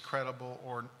think is credible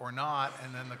or not,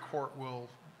 and then the court will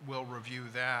review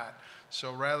that.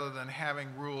 So rather than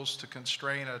having rules to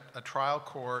constrain a trial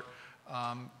court,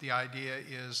 the idea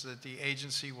is that the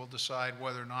agency will decide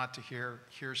whether or not to hear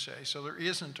hearsay. So there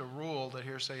isn't a rule that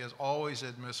hearsay is always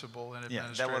admissible in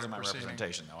administrative that wasn't my proceeding.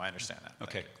 representation, though. I understand that.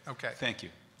 Okay. Okay. Thank you.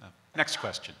 Next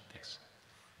question, please.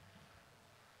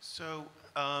 So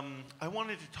I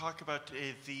wanted to talk about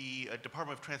the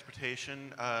Department of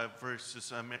Transportation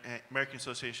versus American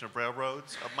Association of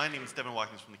Railroads. My name is Devin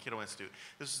Watkins from the Cato Institute.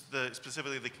 This is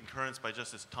specifically the concurrence by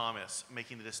Justice Thomas,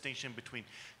 making the distinction between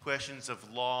questions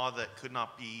of law that could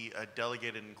not be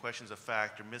delegated and questions of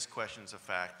fact or missed questions of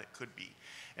fact that could be.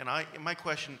 And my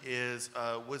question is,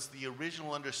 was the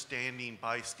original understanding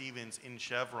by Stevens in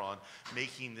Chevron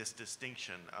making this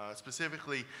distinction?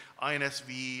 Specifically, INS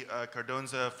v.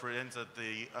 Cardonza Forenza,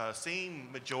 the same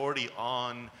majority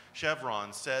on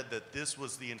Chevron said that this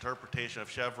was the interpretation of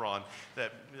Chevron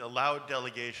that allowed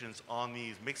delegations on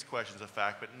these mixed questions of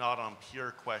fact, but not on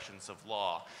pure questions of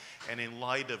law. And in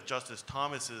light of Justice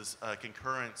Thomas's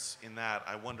concurrence in that,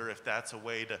 I wonder if that's a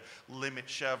way to limit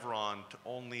Chevron to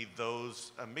only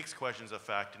those mixed questions of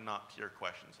fact and not pure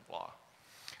questions of law.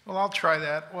 Well, I'll try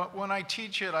that. When I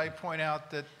teach it, I point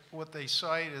out that what they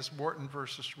cite is Morton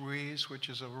versus Ruiz, which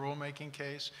is a rulemaking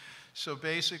case. So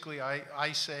basically,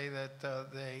 I say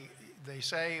that they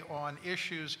say on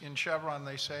issues in Chevron,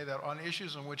 they say that on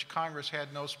issues in which Congress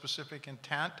had no specific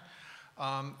intent,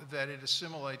 that it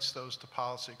assimilates those to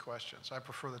policy questions. I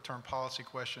prefer the term policy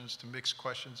questions to mixed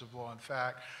questions of law and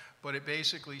fact, but it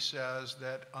basically says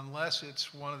that unless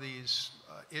it's one of these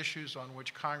issues on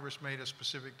which Congress made a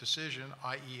specific decision,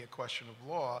 i.e. a question of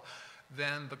law,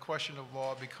 then the question of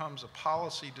law becomes a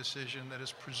policy decision that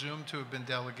is presumed to have been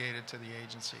delegated to the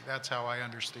agency. That's how I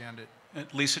understand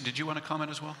it. Lisa, did you want to comment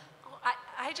as well?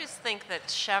 I just think that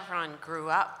Chevron grew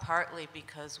up partly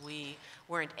because we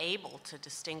weren't able to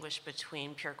distinguish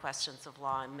between pure questions of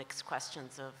law and mixed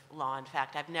questions of law. In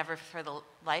fact, I've never for the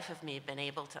life of me been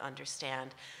able to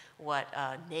understand what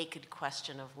a naked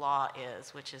question of law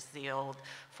is, which is the old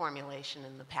formulation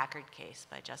in the Packard case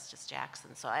by Justice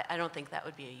Jackson. So I don't think that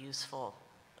would be a useful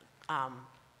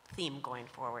theme going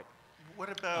forward.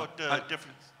 What about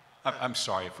different... I'm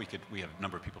sorry, if we could, we have a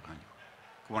number of people behind you.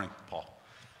 Good morning, Paul.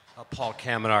 Paul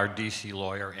Kamenar, D.C.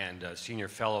 lawyer and senior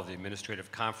fellow of the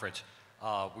Administrative Conference.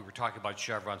 We were talking about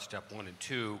Chevron Step 1 and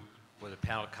 2, where the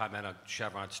panel commented on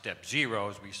Chevron Step 0,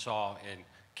 as we saw in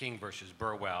King versus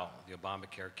Burwell, the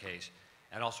Obamacare case,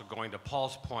 and also going to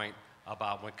Paul's point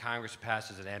about when Congress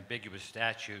passes an ambiguous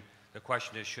statute, the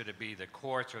question is, should it be the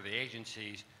courts or the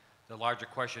agencies? The larger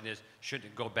question is, should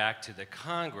it go back to the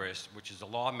Congress, which is the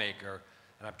lawmaker?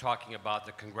 And I'm talking about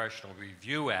the Congressional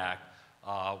Review Act,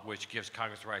 which gives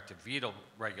Congress the right to veto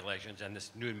regulations, and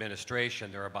this new administration,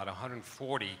 there are about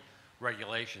 140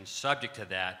 regulations subject to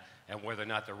that, and whether or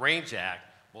not the REINS Act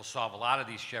will solve a lot of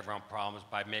these Chevron problems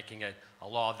by making it a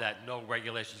law that no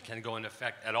regulations can go into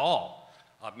effect at all,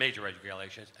 major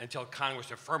regulations, until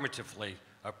Congress affirmatively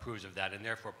approves of that, and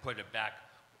therefore put it back,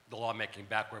 the lawmaking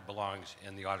back where it belongs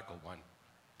in the Article I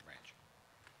branch.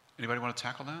 Anybody want to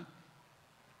tackle that?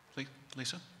 Please,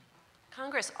 Lisa?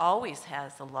 Congress always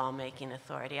has the lawmaking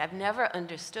authority. I've never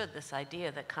understood this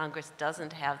idea that Congress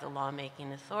doesn't have the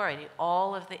lawmaking authority.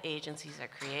 All of the agencies are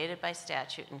created by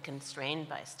statute and constrained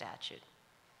by statute.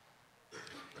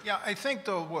 Yeah, I think,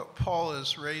 though, what Paul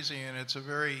is raising, and it's a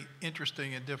very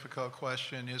interesting and difficult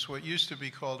question, is what used to be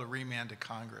called a remand to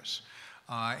Congress.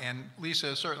 And Lisa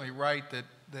is certainly right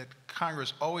that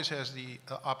Congress always has the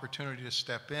opportunity to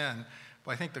step in.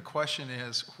 But I think the question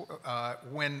is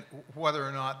whether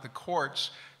or not the courts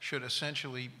should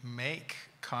essentially make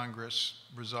Congress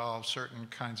resolve certain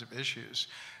kinds of issues.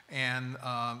 And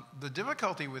the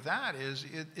difficulty with that is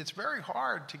it's very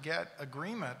hard to get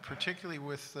agreement, particularly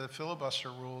with the filibuster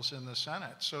rules in the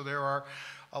Senate. So there are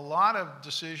a lot of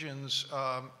decisions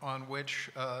on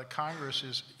which Congress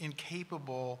is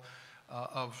incapable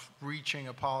of reaching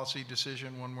a policy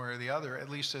decision one way or the other, at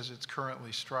least as it's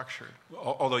currently structured.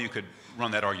 Although you could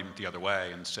run that argument the other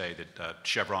way and say that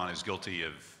Chevron is guilty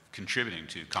of contributing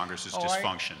to Congress's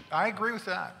dysfunction. I agree with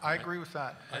that. I agree with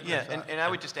that. Yeah, and I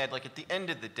would just add, like, at the end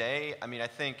of the day, I mean, I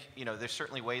think, you know, there's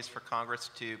certainly ways for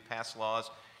Congress to pass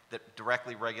laws that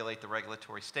directly regulate the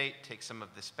regulatory state, take some of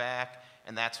this back,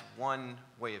 and that's one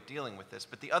way of dealing with this.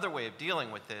 But the other way of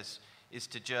dealing with this is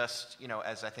to just, you know,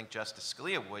 as I think Justice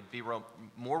Scalia would, be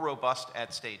more robust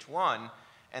at stage one,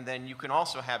 and then you can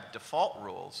also have default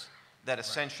rules that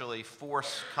essentially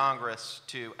force Congress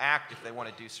to act if they want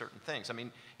to do certain things. I mean,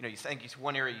 you know, you think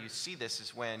one area you see this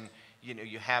is when, you know,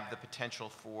 you have the potential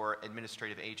for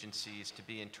administrative agencies to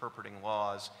be interpreting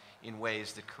laws in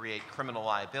ways that create criminal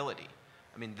liability.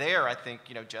 I mean, there, I think,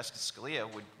 you know, Justice Scalia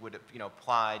would have, you know,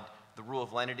 applied the rule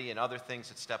of lenity and other things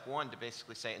at step one to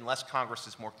basically say, unless Congress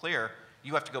is more clear,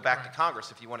 you have to go back to Congress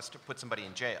if you want to put somebody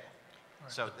in jail.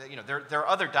 So, you know, there are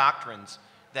other doctrines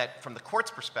that, from the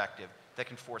court's perspective, that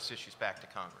can force issues back to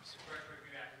Congress.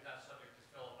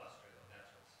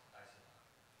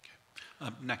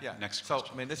 Next So,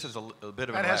 question. I mean, this is a bit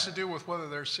of That a has to do with whether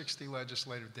there's 60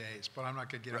 legislative days, but I'm not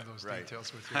going to get into those right.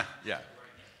 details with you. Yeah,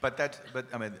 but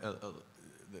I mean,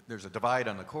 there's a divide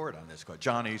on the court on this.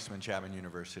 John Eastman, Chapman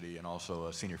University, and also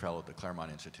a senior fellow at the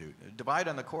Claremont Institute. Divide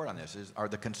on the court on this are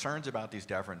the concerns about these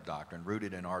deference doctrine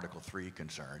rooted in Article 3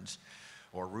 concerns,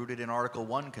 or rooted in Article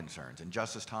 1 concerns. And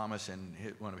Justice Thomas, in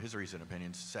one of his recent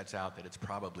opinions, sets out that it's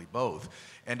probably both.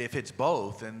 And if it's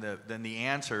both, then the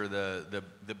answer,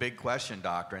 the big question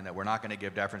doctrine that we're not going to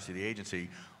give deference to the agency,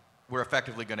 we're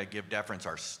effectively going to give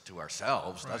deference to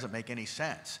ourselves, doesn't make any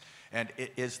sense. And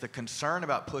it is the concern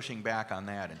about pushing back on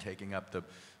that and taking up the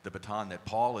baton that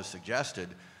Paul has suggested,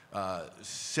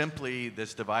 simply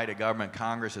this divided government,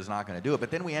 Congress is not going to do it.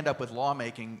 But then we end up with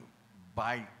lawmaking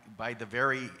by the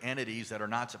very entities that are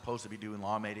not supposed to be doing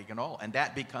lawmaking at all. And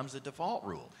that becomes the default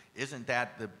rule. Isn't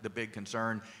that the big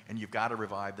concern? And you've got to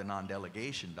revive the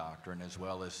non-delegation doctrine as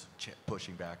well as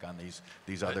pushing back on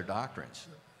these other doctrines.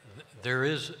 There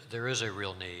is a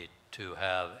real need to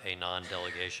have a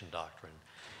non-delegation doctrine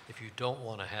if you don't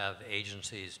want to have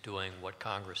agencies doing what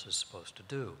Congress is supposed to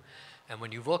do. And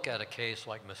when you look at a case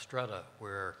like Mistretta,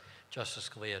 where Justice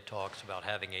Scalia talks about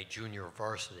having a junior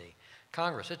varsity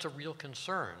Congress, it's a real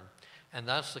concern. And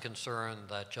that's the concern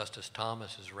that Justice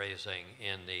Thomas is raising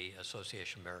in the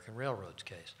Association of American Railroads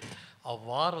case. A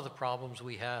lot of the problems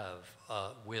we have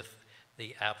with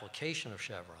the application of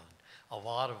Chevron, a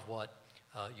lot of what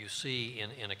you see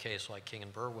in a case like King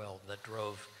and Burwell that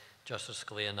drove Justice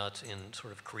Scalia nuts in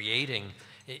sort of creating,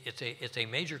 it's a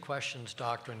major questions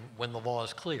doctrine when the law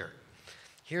is clear.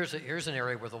 Here's an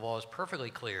area where the law is perfectly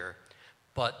clear,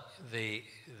 but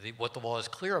what the law is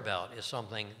clear about is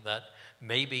something that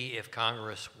maybe if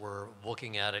Congress were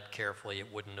looking at it carefully,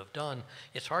 it wouldn't have done.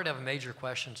 It's hard to have a major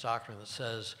questions doctrine that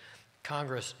says,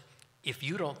 Congress, if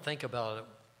you don't think about it,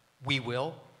 we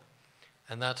will.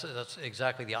 And that's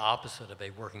exactly the opposite of a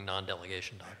working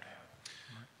non-delegation doctrine.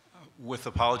 With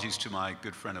apologies to my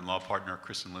good friend and law partner,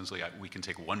 Kristen Lindsley, we can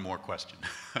take one more question.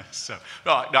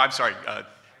 No, I'm sorry.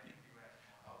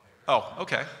 Oh,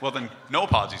 okay. Well, then no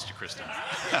apologies to Kristen.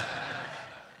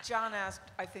 John asked,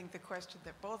 I think, the question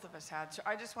that both of us had. So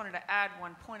I just wanted to add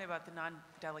one point about the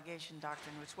non-delegation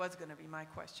doctrine, which was going to be my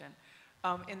question.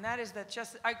 And that is that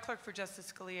I clerked for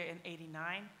Justice Scalia in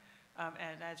 '89.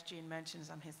 And as Gene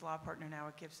mentions, I'm his law partner now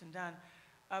at Gibson Dunn.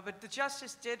 But the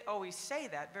justice did always say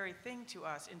that very thing to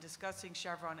us in discussing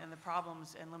Chevron and the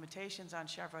problems and limitations on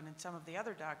Chevron and some of the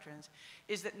other doctrines,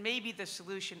 is that maybe the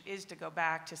solution is to go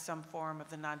back to some form of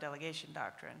the non-delegation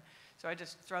doctrine. So I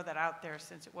just throw that out there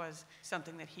since it was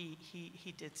something that he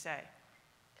did say.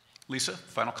 Lisa,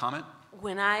 final comment?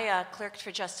 When I clerked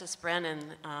for Justice Brennan,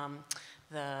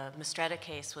 the Mistretta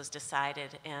case was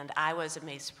decided, and I was, it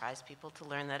may surprise people to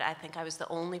learn that I think I was the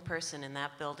only person in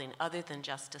that building other than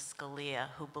Justice Scalia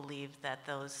who believed that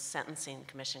those sentencing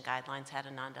commission guidelines had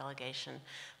a non-delegation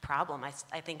problem.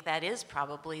 I think that is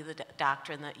probably the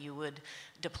doctrine that you would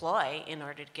deploy in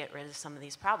order to get rid of some of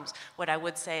these problems. What I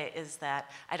would say is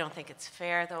that I don't think it's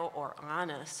fair, though, or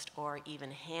honest, or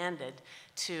even-handed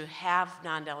to have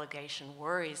non-delegation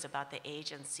worries about the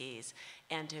agencies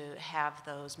and to have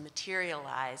those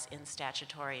materialize in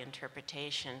statutory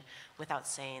interpretation without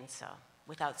saying so,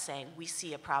 without saying we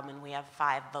see a problem and we have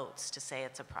 5 votes to say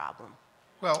it's a problem.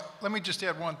 Well, let me just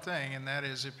add one thing, and that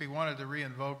is if he wanted to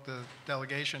re-invoke the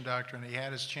delegation doctrine, he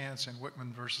had his chance in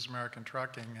Whitman versus American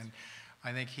Trucking, and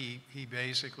I think he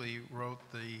basically wrote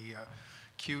the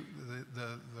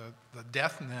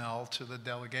death knell to the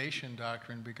delegation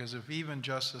doctrine, because if even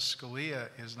Justice Scalia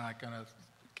is not going to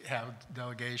have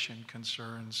delegation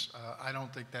concerns, I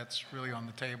don't think that's really on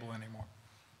the table anymore.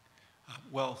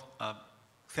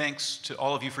 Thanks to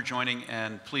all of you for joining,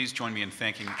 and please join me in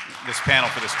thanking this panel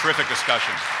for this terrific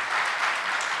discussion.